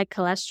really high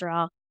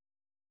cholesterol.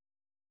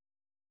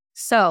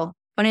 So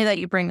funny that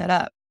you bring that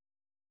up.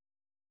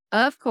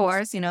 Of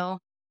course, you know,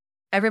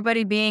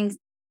 everybody being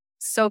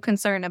so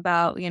concerned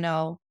about, you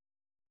know,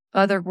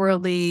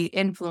 otherworldly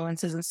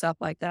influences and stuff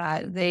like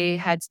that. They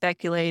had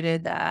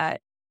speculated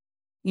that,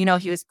 you know,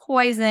 he was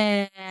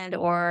poisoned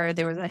or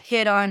there was a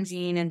hit on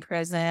Gene in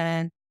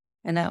prison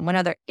and that one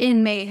other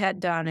inmate had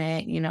done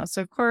it, you know.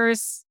 So of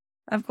course,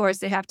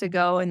 they have to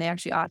go and they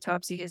actually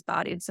autopsy his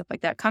body and stuff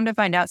like that. Come to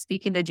find out,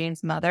 speaking to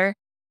Gene's mother,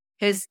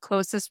 his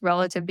closest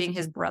relative being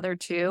his brother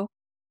too,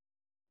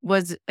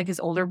 was like his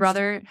older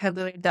brother had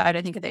literally died,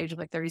 I think, at the age of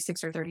like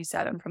 36 or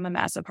 37 from a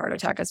massive heart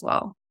attack as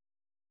well.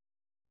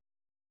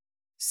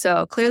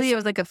 So clearly it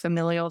was like a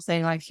familial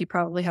thing. Like he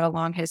probably had a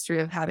long history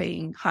of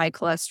having high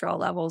cholesterol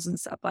levels and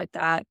stuff like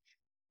that.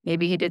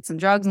 Maybe he did some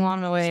drugs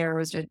along the way or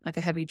was just like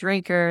a heavy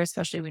drinker,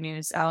 especially when he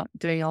was out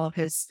doing all of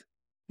his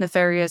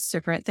nefarious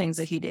different things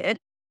that he did.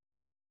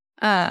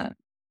 Uh,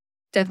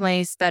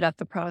 Definitely sped up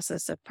the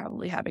process of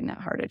probably having that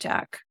heart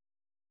attack.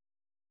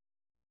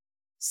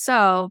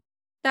 So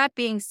that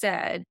being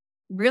said,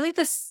 really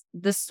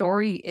the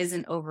story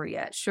isn't over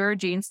yet. Sure,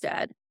 Gene's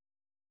dead,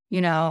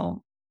 you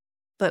know,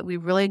 but we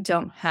really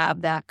don't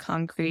have that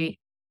concrete,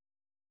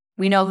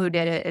 we know who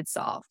did it, it's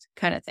solved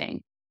kind of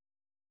thing.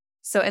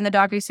 So in the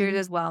docuseries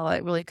as well,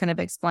 it really kind of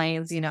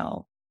explains, you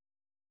know,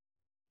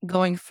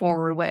 going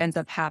forward what ends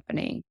up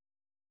happening.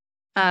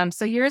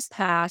 So years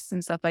pass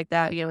and stuff like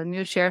that. You know,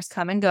 new sheriffs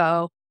come and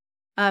go.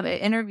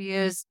 It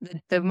interviews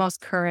the most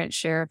current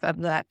sheriff of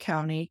that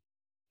county,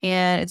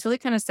 and it's really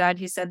kind of sad.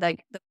 He said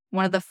like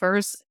one of the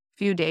first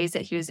few days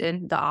that he was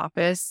in the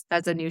office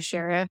as a new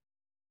sheriff,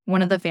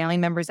 one of the family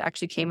members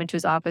actually came into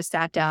his office,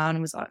 sat down,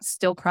 and was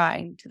still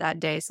crying to that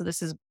day. So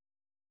this is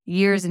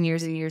years and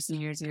years and years and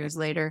years and years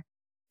later.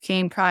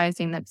 Came crying,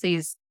 saying that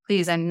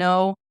please, I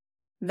know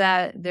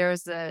that there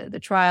was the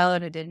trial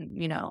and it didn't,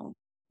 you know,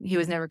 he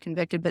was never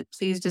convicted, but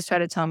please just try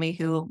to tell me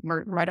who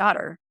murdered my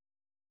daughter.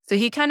 So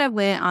he kind of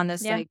went on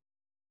this Yeah. like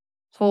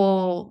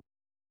whole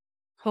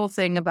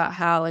thing about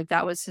how like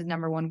that was his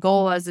number one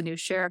goal as a new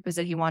sheriff is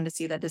that he wanted to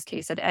see that this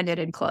case had ended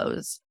and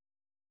closed.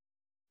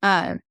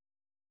 Uh,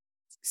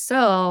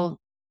 so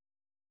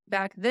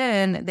back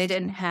then they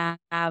didn't have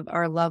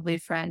our lovely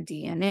friend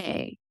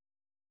DNA.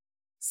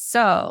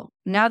 So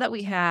now that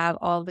we have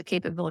all the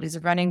capabilities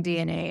of running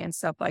DNA and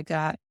stuff like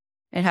that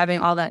and having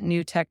all that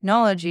new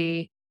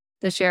technology,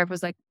 the sheriff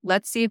was like,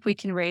 let's see if we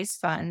can raise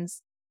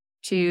funds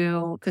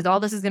because all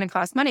this is going to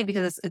cost money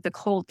because it's a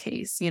cold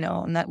case,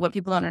 and that what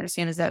people don't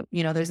understand is that,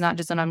 there's not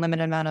just an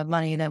unlimited amount of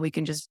money that we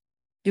can just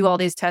do all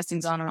these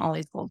testings on all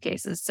these cold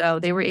cases. So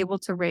they were able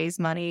to raise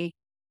money,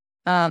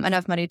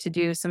 enough money to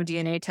do some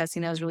DNA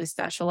testing that was really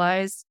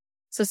specialized.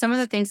 So some of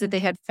the things that they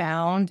had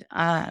found,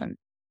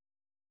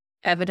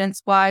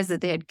 evidence-wise that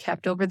they had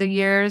kept over the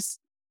years.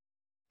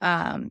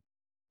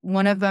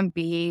 One of them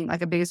being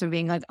like a biggest one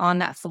being like on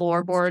that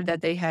floorboard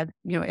that they had,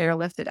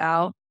 airlifted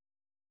out,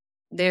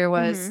 there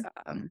was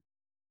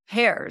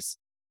hairs.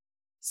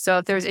 So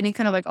if there was any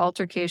kind of like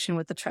altercation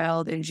with the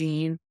child and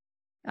Jean,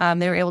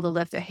 they were able to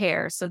lift a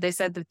hair. So they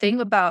said the thing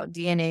about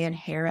DNA and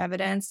hair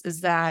evidence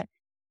is that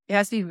it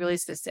has to be really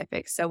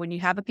specific. So when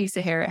you have a piece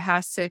of hair, it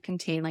has to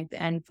contain like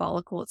the end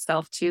follicle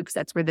itself too, because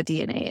that's where the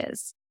DNA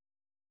is.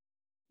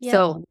 Yep,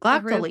 so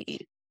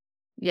luckily,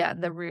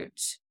 the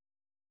root.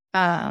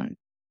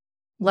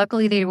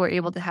 Luckily, they were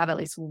able to have at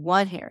least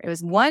one hair. It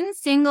was one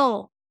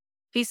single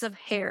piece of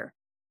hair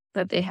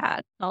that they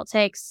had. All it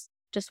takes,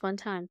 just one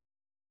time.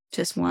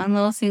 Just one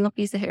little single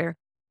piece of hair.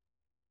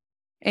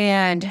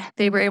 And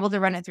they were able to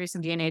run it through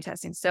some DNA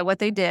testing. So what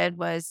they did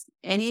was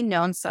any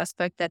known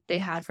suspect that they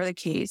had for the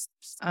case,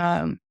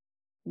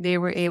 they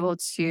were able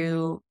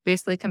to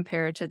basically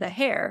compare it to the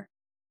hair.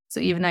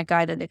 So even that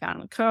guy that they found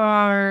in the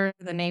car,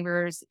 the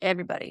neighbors,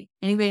 anybody,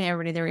 they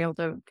were able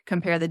to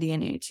compare the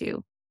DNA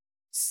to.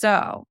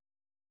 So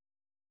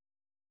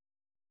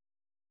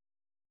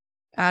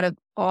out of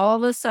all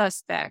the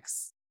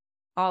suspects,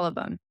 all of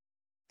them,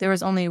 there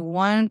was only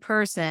one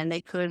person they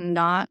could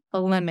not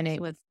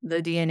eliminate with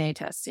the DNA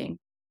testing.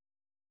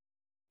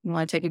 You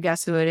want to take a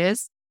guess who it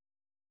is?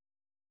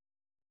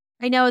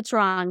 I know it's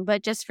wrong,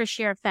 but just for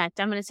sheer effect,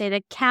 I'm going to say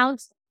the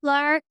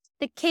counselor,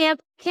 the camp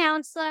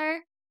counselor.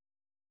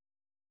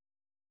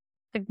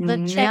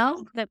 The chick,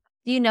 No.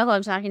 you know who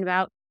I'm talking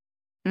about.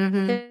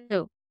 Mm-hmm.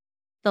 Who?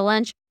 The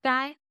lunch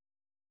guy?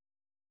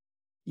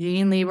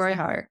 Jean Leroy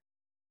Hart.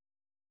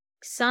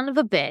 Son of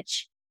a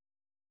bitch.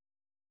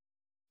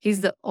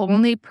 He's the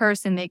only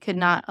person they could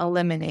not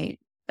eliminate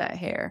that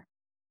hair.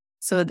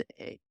 So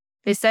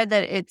they said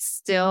that it's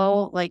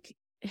still like,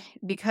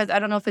 because I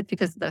don't know if it's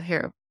because of the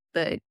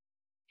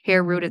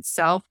hair root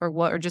itself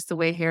or just the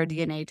way hair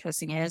DNA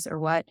testing is or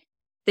what.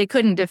 They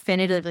couldn't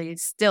definitively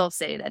still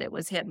say that it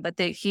was him, but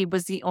he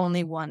was the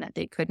only one that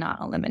they could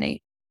not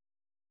eliminate.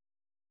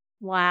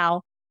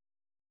 Wow.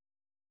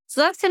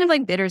 So that's kind of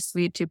like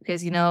bittersweet too,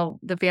 because,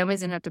 the families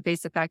didn't have to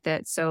face the fact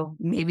that, so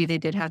maybe they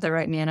did have the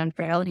right man on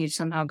trial and he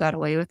somehow got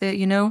away with it,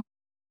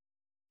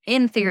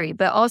 in theory,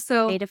 but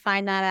also way to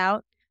find that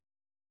out.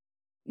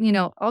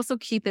 Also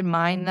keep in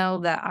mind though,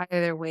 that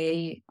either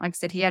way, like I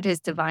said, he had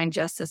his divine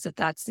justice. If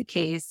that's the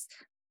case,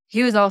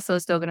 he was also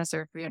still going to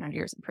serve 300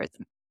 years in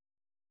prison,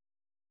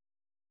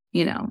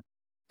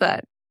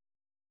 but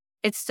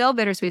it's still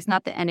bittersweet. It's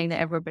not the ending that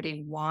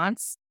everybody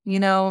wants,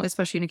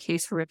 especially in a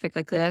case horrific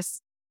like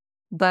this.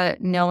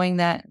 But knowing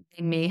that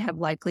they may have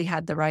likely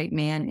had the right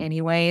man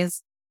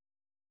anyways,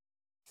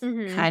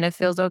 kind of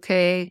feels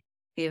okay,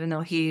 even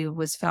though he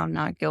was found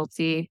not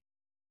guilty.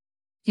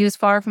 He was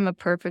far from a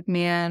perfect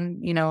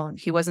man.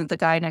 He wasn't the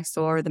guy next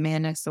door, the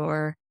man next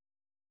door.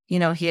 He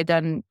had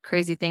done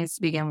crazy things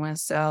to begin with.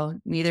 So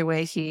either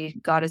way, he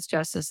got his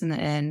justice in the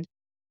end.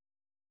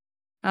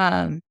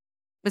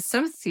 But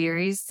some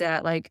theories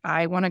that like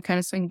I want to kind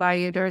of swing by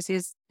you,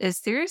 Darcy, is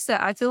theories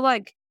that I feel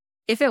like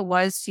if it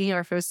was she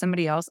or if it was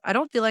somebody else, I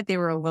don't feel like they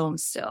were alone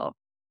still.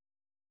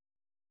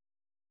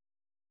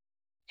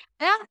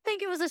 I don't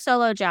think it was a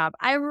solo job.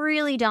 I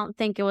really don't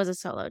think it was a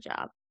solo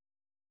job.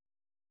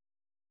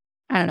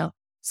 I don't know.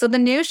 So the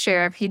new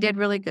sheriff, he did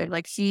really good.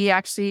 Like he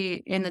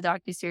actually in the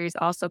docuseries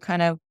also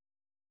kind of,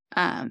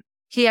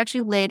 he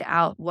actually laid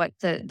out what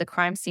the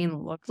crime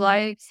scene looked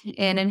like.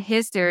 And in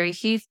his theory,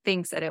 he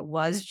thinks that it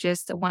was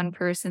just a one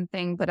person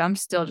thing, but I'm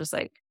still just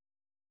like,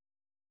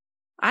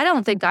 I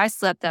don't think I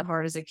slept that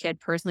hard as a kid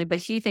personally, but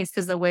he thinks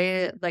because the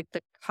way like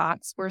the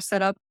cots were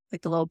set up,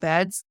 like the little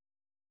beds,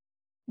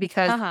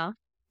 because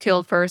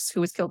killed first,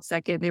 who was killed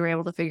second, they were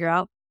able to figure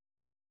out,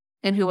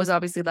 and who was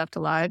obviously left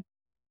alive.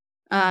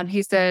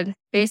 He said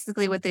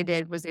basically what they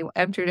did was they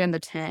entered in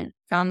the tent,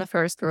 found the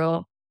first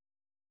girl,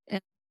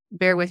 and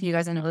bear with you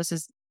guys, I know this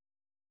is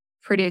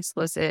pretty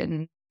explicit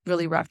and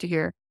really rough to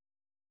hear,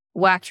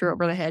 whacked her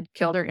over the head,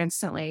 killed her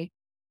instantly,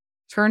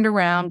 turned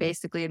around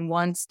basically in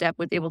one step,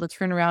 was able to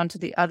turn around to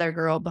the other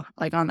girl,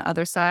 like on the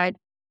other side,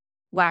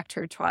 whacked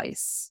her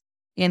twice,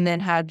 and then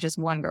had just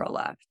one girl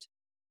left.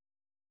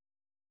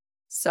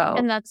 So,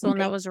 and that's the one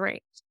that was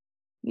raped.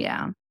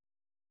 Yeah.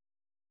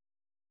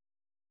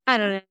 I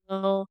don't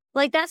know.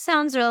 Like that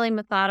sounds really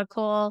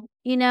methodical,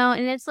 and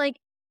it's like,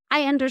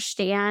 I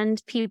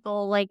understand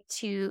people like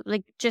to,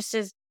 like, just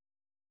as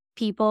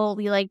people,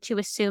 we like to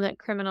assume that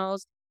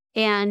criminals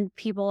and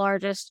people are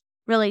just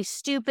really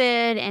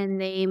stupid and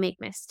they make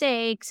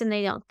mistakes and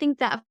they don't think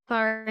that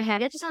far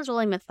ahead. It just sounds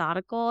really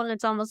methodical. And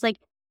it's almost like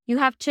you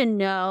have to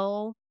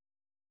know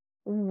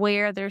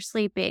where they're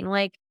sleeping.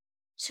 Like,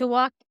 to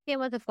walk in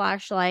with a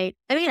flashlight,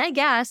 I mean, I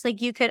guess,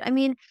 like, you could, I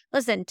mean,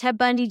 listen, Ted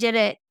Bundy did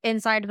it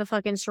inside of a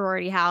fucking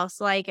sorority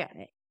house. Like,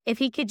 if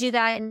he could do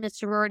that in a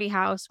sorority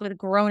house with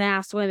grown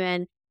ass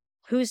women,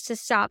 who's to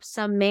stop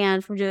some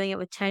man from doing it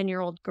with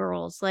 10-year-old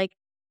girls? Like,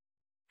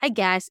 I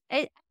guess.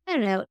 I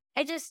don't know.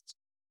 I just,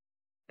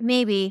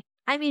 maybe.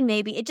 I mean,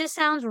 maybe. It just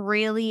sounds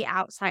really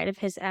outside of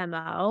his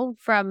MO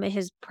from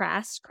his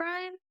past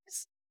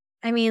crimes.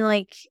 I mean,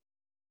 like,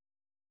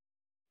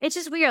 it's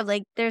just weird.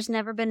 Like, there's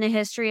never been a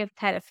history of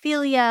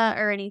pedophilia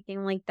or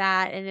anything like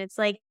that. And it's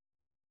like,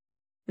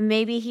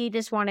 maybe he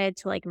just wanted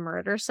to like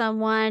murder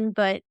someone.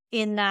 But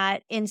in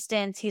that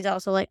instance, he's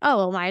also like, oh,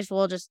 well, might as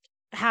well just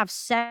have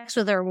sex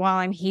with her while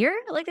I'm here.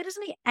 Like, that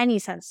doesn't make any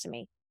sense to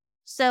me.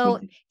 So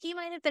he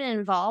might have been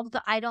involved,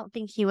 but I don't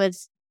think he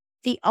was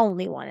the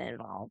only one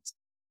involved.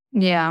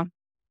 Yeah.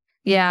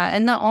 Yeah.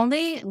 And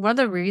one of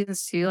the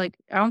reasons too, like,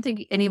 I don't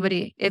think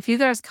anybody, if you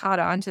guys caught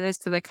on to this,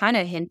 because I kind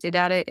of hinted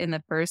at it in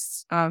the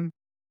first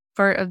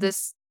part of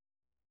this,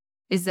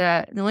 is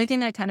that the only thing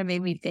that kind of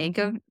made me think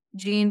of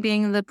Gene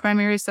being the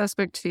primary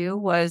suspect too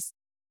was,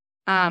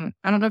 I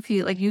don't know if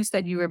you, like you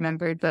said you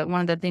remembered, but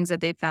one of the things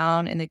that they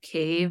found in the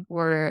cave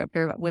were a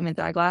pair of women's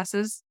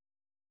eyeglasses.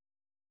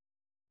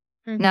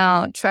 Mhm.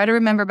 Now, try to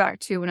remember back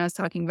to when I was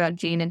talking about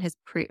Gene and his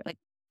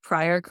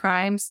prior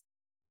crimes.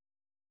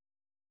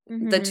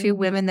 The Mhm. two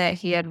women that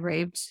he had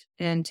raped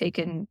and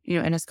taken,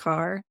 in his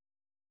car,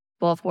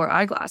 both wore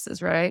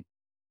eyeglasses, right?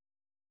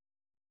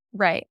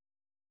 Right.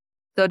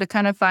 So to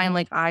kind of find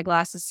like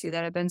eyeglasses too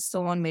that had been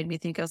stolen made me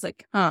think, I was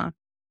like, huh,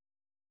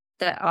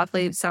 that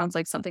awfully sounds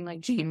like something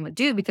like Gene would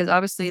do, because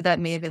obviously that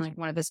may have been like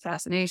one of his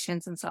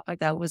fascinations and stuff like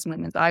that, was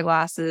women's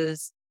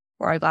eyeglasses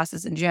or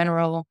eyeglasses in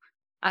general.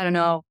 I don't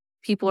know.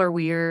 People are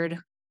weird.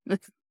 They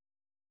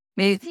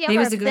Maybe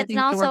are, it's a but good then thing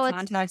to wear also it's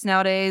contacts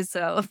nowadays.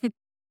 So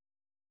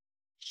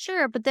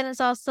sure, but then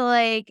it's also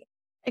like,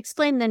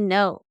 explain the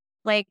note.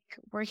 Like,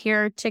 we're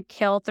here to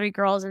kill 3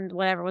 girls and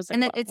whatever was it,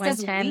 and it what, says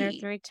 110 or we.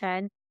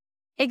 310?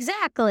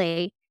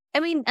 Exactly. I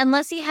mean,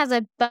 unless he has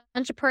a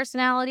bunch of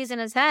personalities in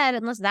his head,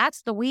 unless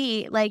that's the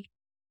we, like,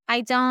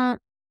 I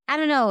don't I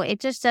don't know, it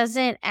just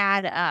doesn't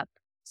add up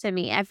to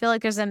me. I feel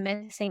like there's a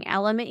missing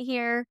element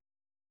here.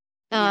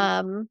 Yeah.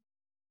 Um,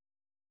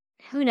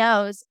 who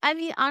knows? I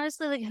mean,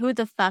 honestly, like, who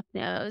the fuck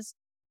knows?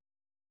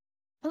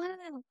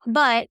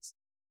 But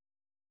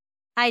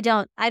I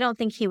don't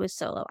think he was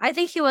solo. I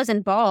think he was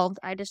involved.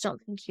 I just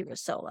don't think he was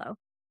solo.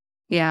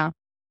 Yeah.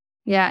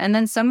 Yeah. And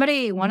then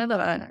one of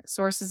the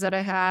sources that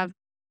I have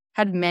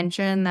had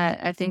mentioned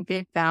that I think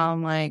they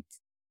found like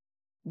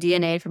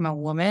DNA from a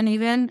woman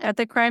even at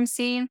the crime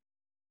scene.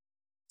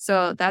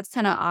 So that's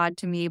kind of odd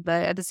to me.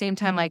 But at the same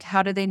time, like,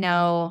 how did they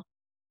know?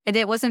 And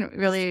it wasn't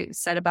really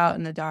said about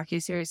in the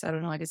docuseries. I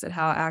don't know, like I said,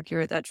 how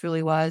accurate that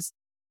truly was.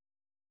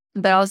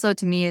 But also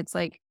to me, it's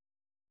like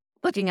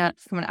looking at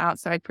from an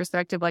outside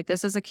perspective, like,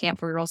 this is a camp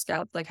for Girl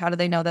Scouts. Like, how do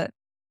they know that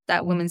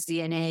that woman's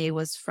DNA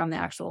was from the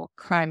actual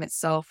crime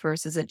itself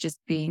versus it just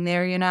being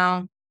there, you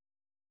know?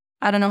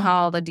 I don't know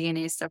how all the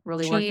DNA stuff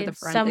really worked with the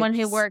She's someone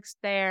who forensics, works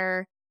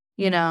there,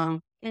 you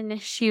know?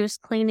 and she was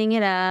cleaning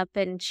it up,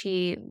 and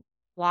she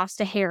lost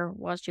a hair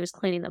while she was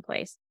cleaning the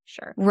place.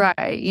 Sure.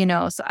 Right.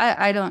 So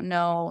I don't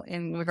know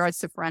in regards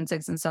to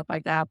forensics and stuff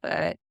like that,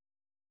 but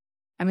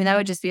I mean, that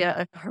would just be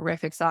a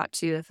horrific thought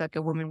too, if like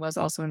a woman was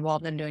also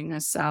involved in doing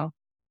this. So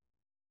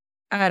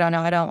I don't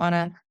know. I don't want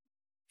to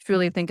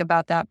truly think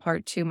about that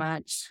part too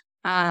much.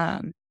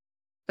 But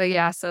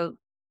yeah, so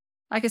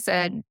like I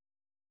said,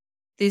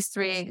 these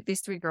three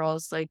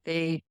girls, like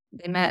they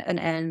met an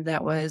end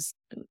that was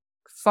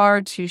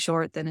far too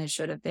short than it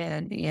should have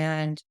been.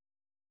 And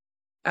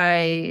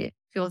I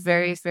feel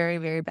very, very,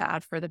 very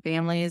bad for the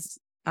families.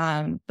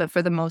 But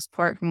for the most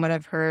part, from what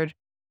I've heard,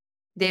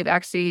 they've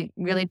actually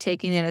really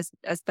taken it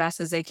as best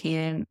as they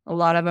can. A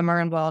lot of them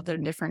are involved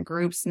in different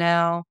groups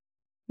now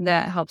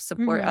that help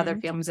support other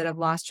Mhm. families that have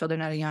lost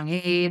children at a young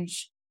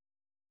age.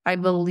 I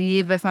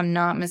believe, if I'm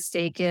not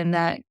mistaken,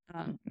 that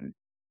um,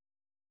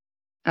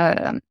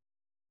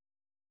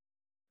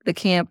 the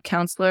camp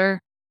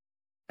counselor,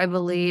 I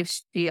believe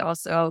she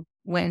also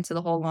went into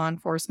the whole law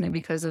enforcement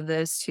because of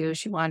this too.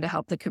 She wanted to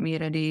help the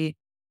community.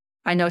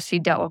 I know she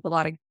dealt with a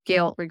lot of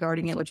guilt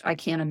regarding it, which I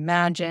can't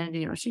imagine.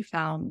 She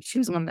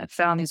was the one that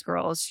found these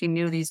girls. She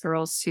knew these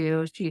girls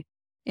too. She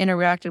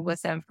interacted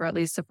with them for at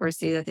least the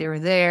first day that they were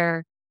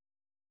there.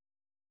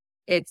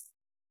 It's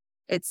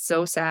it's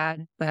so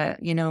sad, but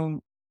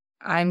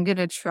I'm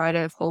gonna try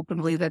to hope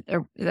and believe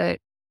that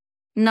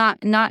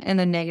not in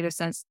a negative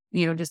sense,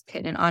 just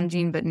pitting it on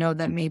Gene, but know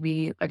that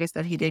maybe, like I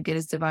said, he did get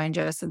his divine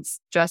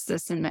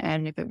justice in the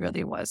end if it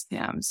really was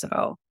him.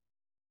 So,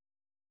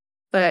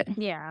 but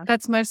Yeah.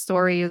 that's my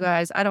story, you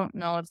guys. I don't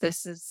know if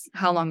this is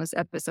how long this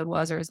episode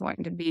was or is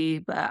going to be,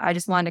 but I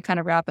just wanted to kind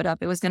of wrap it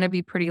up. It was going to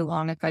be pretty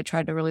long if I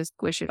tried to really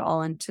squish it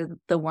all into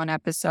the one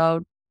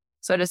episode.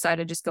 So I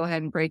decided to just go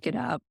ahead and break it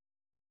up.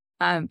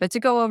 But to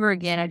go over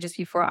again, just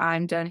before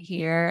I'm done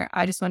here,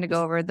 I just want to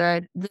go over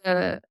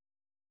the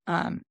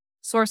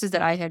sources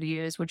that I had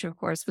used, which of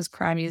course was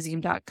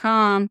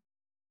crimemuseum.com,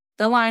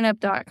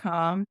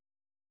 thelineup.com,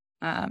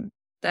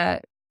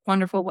 that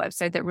wonderful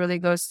website that really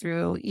goes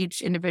through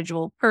each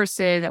individual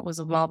person that was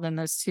involved in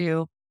those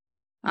two,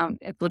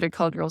 literally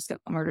called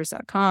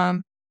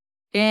girlscoutmurders.com.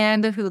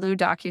 And the Hulu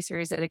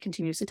docuseries that it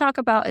continues to talk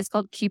about is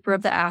called Keeper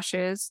of the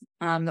Ashes,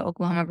 the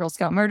Oklahoma Girl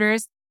Scout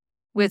murders,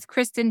 with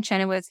Kristen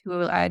Chenoweth,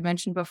 who I had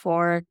mentioned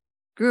before,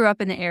 grew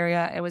up in the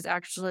area and was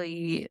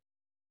actually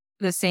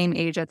the same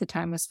age at the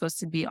time, was supposed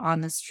to be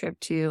on this trip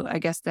to, I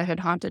guess, that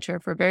had haunted her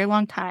for a very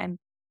long time.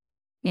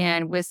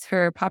 And with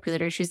her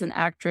popularity, she's an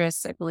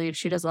actress. I believe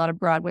she does a lot of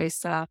Broadway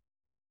stuff.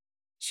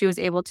 She was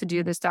able to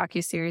do this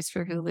docuseries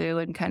for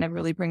Hulu and kind of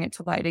really bring it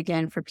to light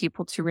again for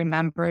people to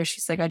remember.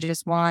 She's like, I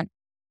just want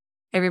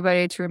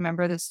everybody to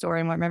remember the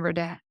story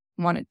and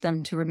wanted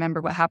them to remember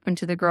what happened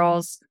to the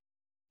girls.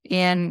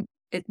 And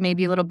it may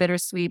be a little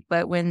bittersweet,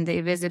 but when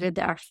they visited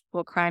the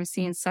actual crime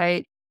scene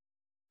site,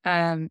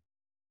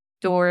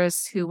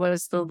 Doris, who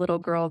was the little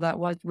girl that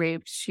was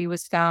raped, she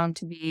was found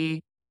to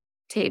be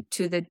taped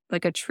to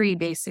a tree,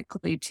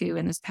 basically, too,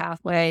 in this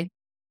pathway.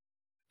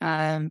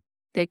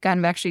 They kind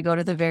of actually go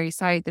to the very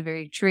site, the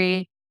very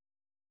tree,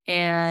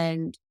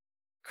 and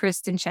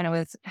Kristen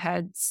Chenoweth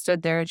had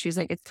stood there and she's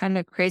like, it's kind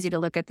of crazy to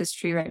look at this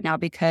tree right now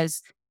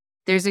because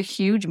there's a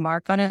huge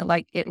mark on it,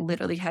 like it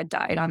literally had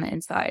died on the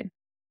inside.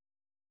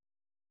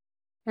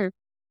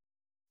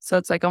 So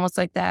it's like almost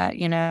like that,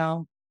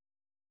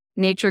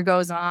 nature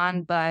goes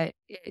on, but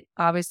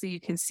obviously you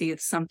can see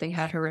something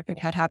horrific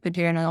had happened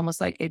here, and almost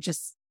like it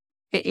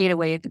ate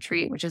away at the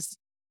tree, which is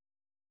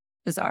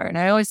bizarre. And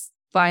I always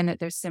find that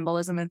there's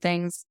symbolism in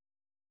things.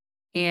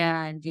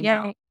 And,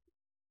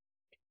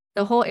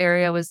 the whole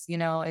area was,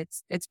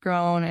 it's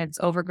grown, it's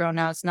overgrown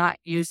now. It's not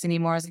used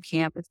anymore as a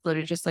camp. It's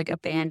literally just like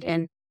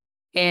abandoned.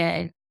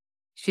 And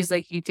she's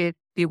like, you did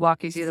be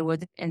walking through the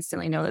woods and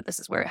instantly know that this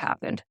is where it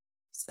happened.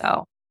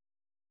 So,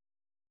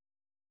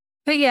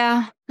 but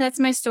yeah, that's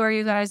my story,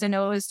 you guys. I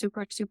know it was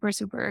super, super,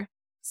 super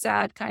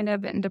sad kind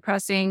of and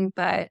depressing,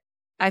 but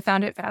I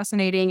found it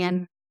fascinating.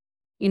 And,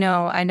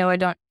 I know I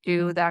don't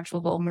do the actual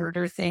whole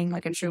murder thing,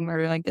 like a true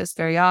murder like this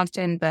very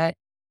often, but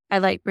I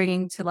like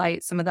bringing to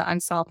light some of the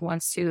unsolved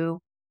ones too.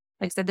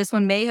 Like I said, this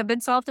one may have been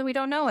solved and we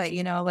don't know it.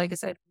 Like I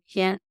said, we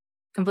can't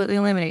completely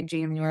eliminate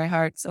Jamie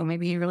Hart, so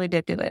maybe he really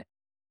did do it.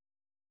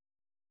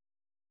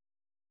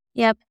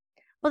 Yep.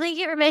 Well, thank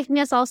you for making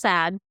us all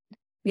sad.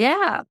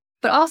 Yeah.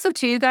 But also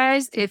too,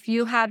 guys, if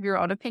you have your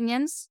own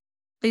opinions,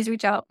 please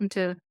reach out and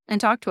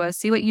talk to us.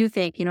 See what you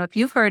think. If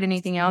you've heard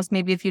anything else,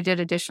 maybe if you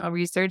did additional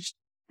research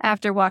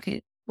after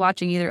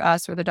watching either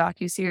us or the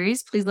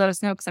docuseries, please let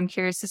us know because I'm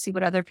curious to see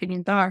what other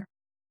opinions are.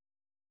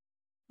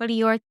 What are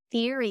your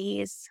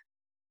theories?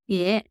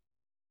 Yeah.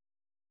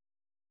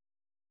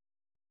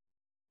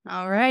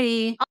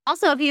 Alrighty.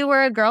 Also, if you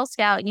were a Girl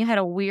Scout and you had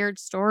a weird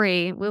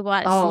story, we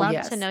would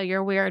love to know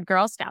your weird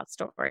Girl Scout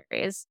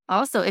stories.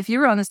 Also, if you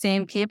were on the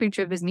same camping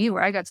trip as me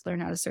where I got to learn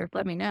how to surf,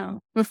 let me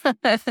know.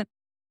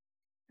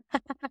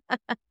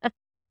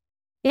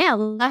 Yeah,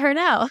 let her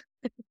know.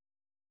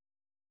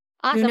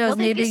 Awesome. Well,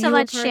 thank you so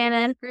much,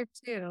 Shannon.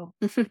 Too.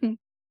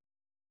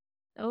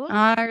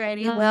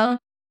 Alrighty. Well,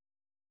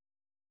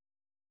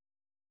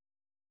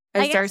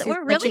 I guess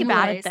we're really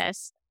bad at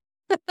this.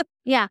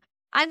 Yeah.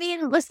 I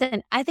mean,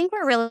 listen, I think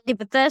we're really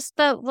good at this,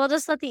 but we'll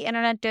just let the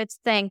internet do its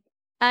thing.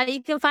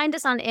 You can find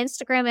us on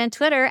Instagram and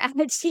Twitter at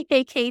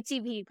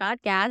TAKTV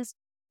Podcast.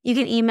 You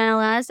can email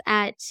us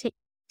at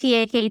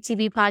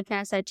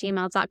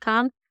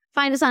taktbpodcast@gmail.com.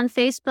 Find us on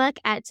Facebook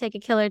at Take a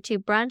Killer to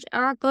Brunch,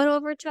 or go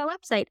over to our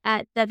website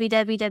at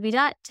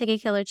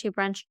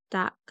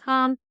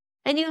www.takeakiller2brunch.com.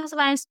 And you can also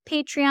find us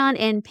Patreon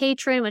and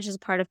Patreon, which is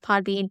part of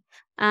Podbean.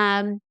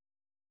 Killer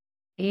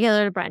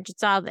to Brunch.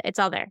 It's all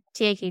there.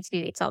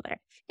 TAKTV, it's all there.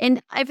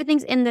 And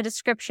everything's in the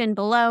description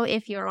below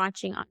if you're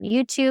watching on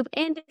YouTube.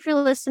 And if you're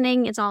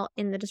listening, it's all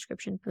in the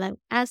description below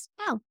as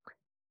well.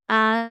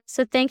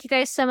 So thank you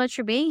guys so much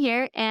for being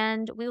here,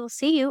 and we will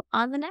see you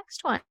on the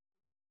next one.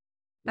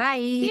 Bye.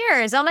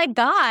 Cheers. Oh my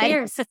God.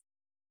 Cheers.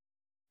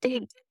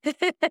 I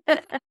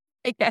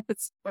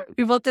guess.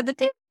 We both did the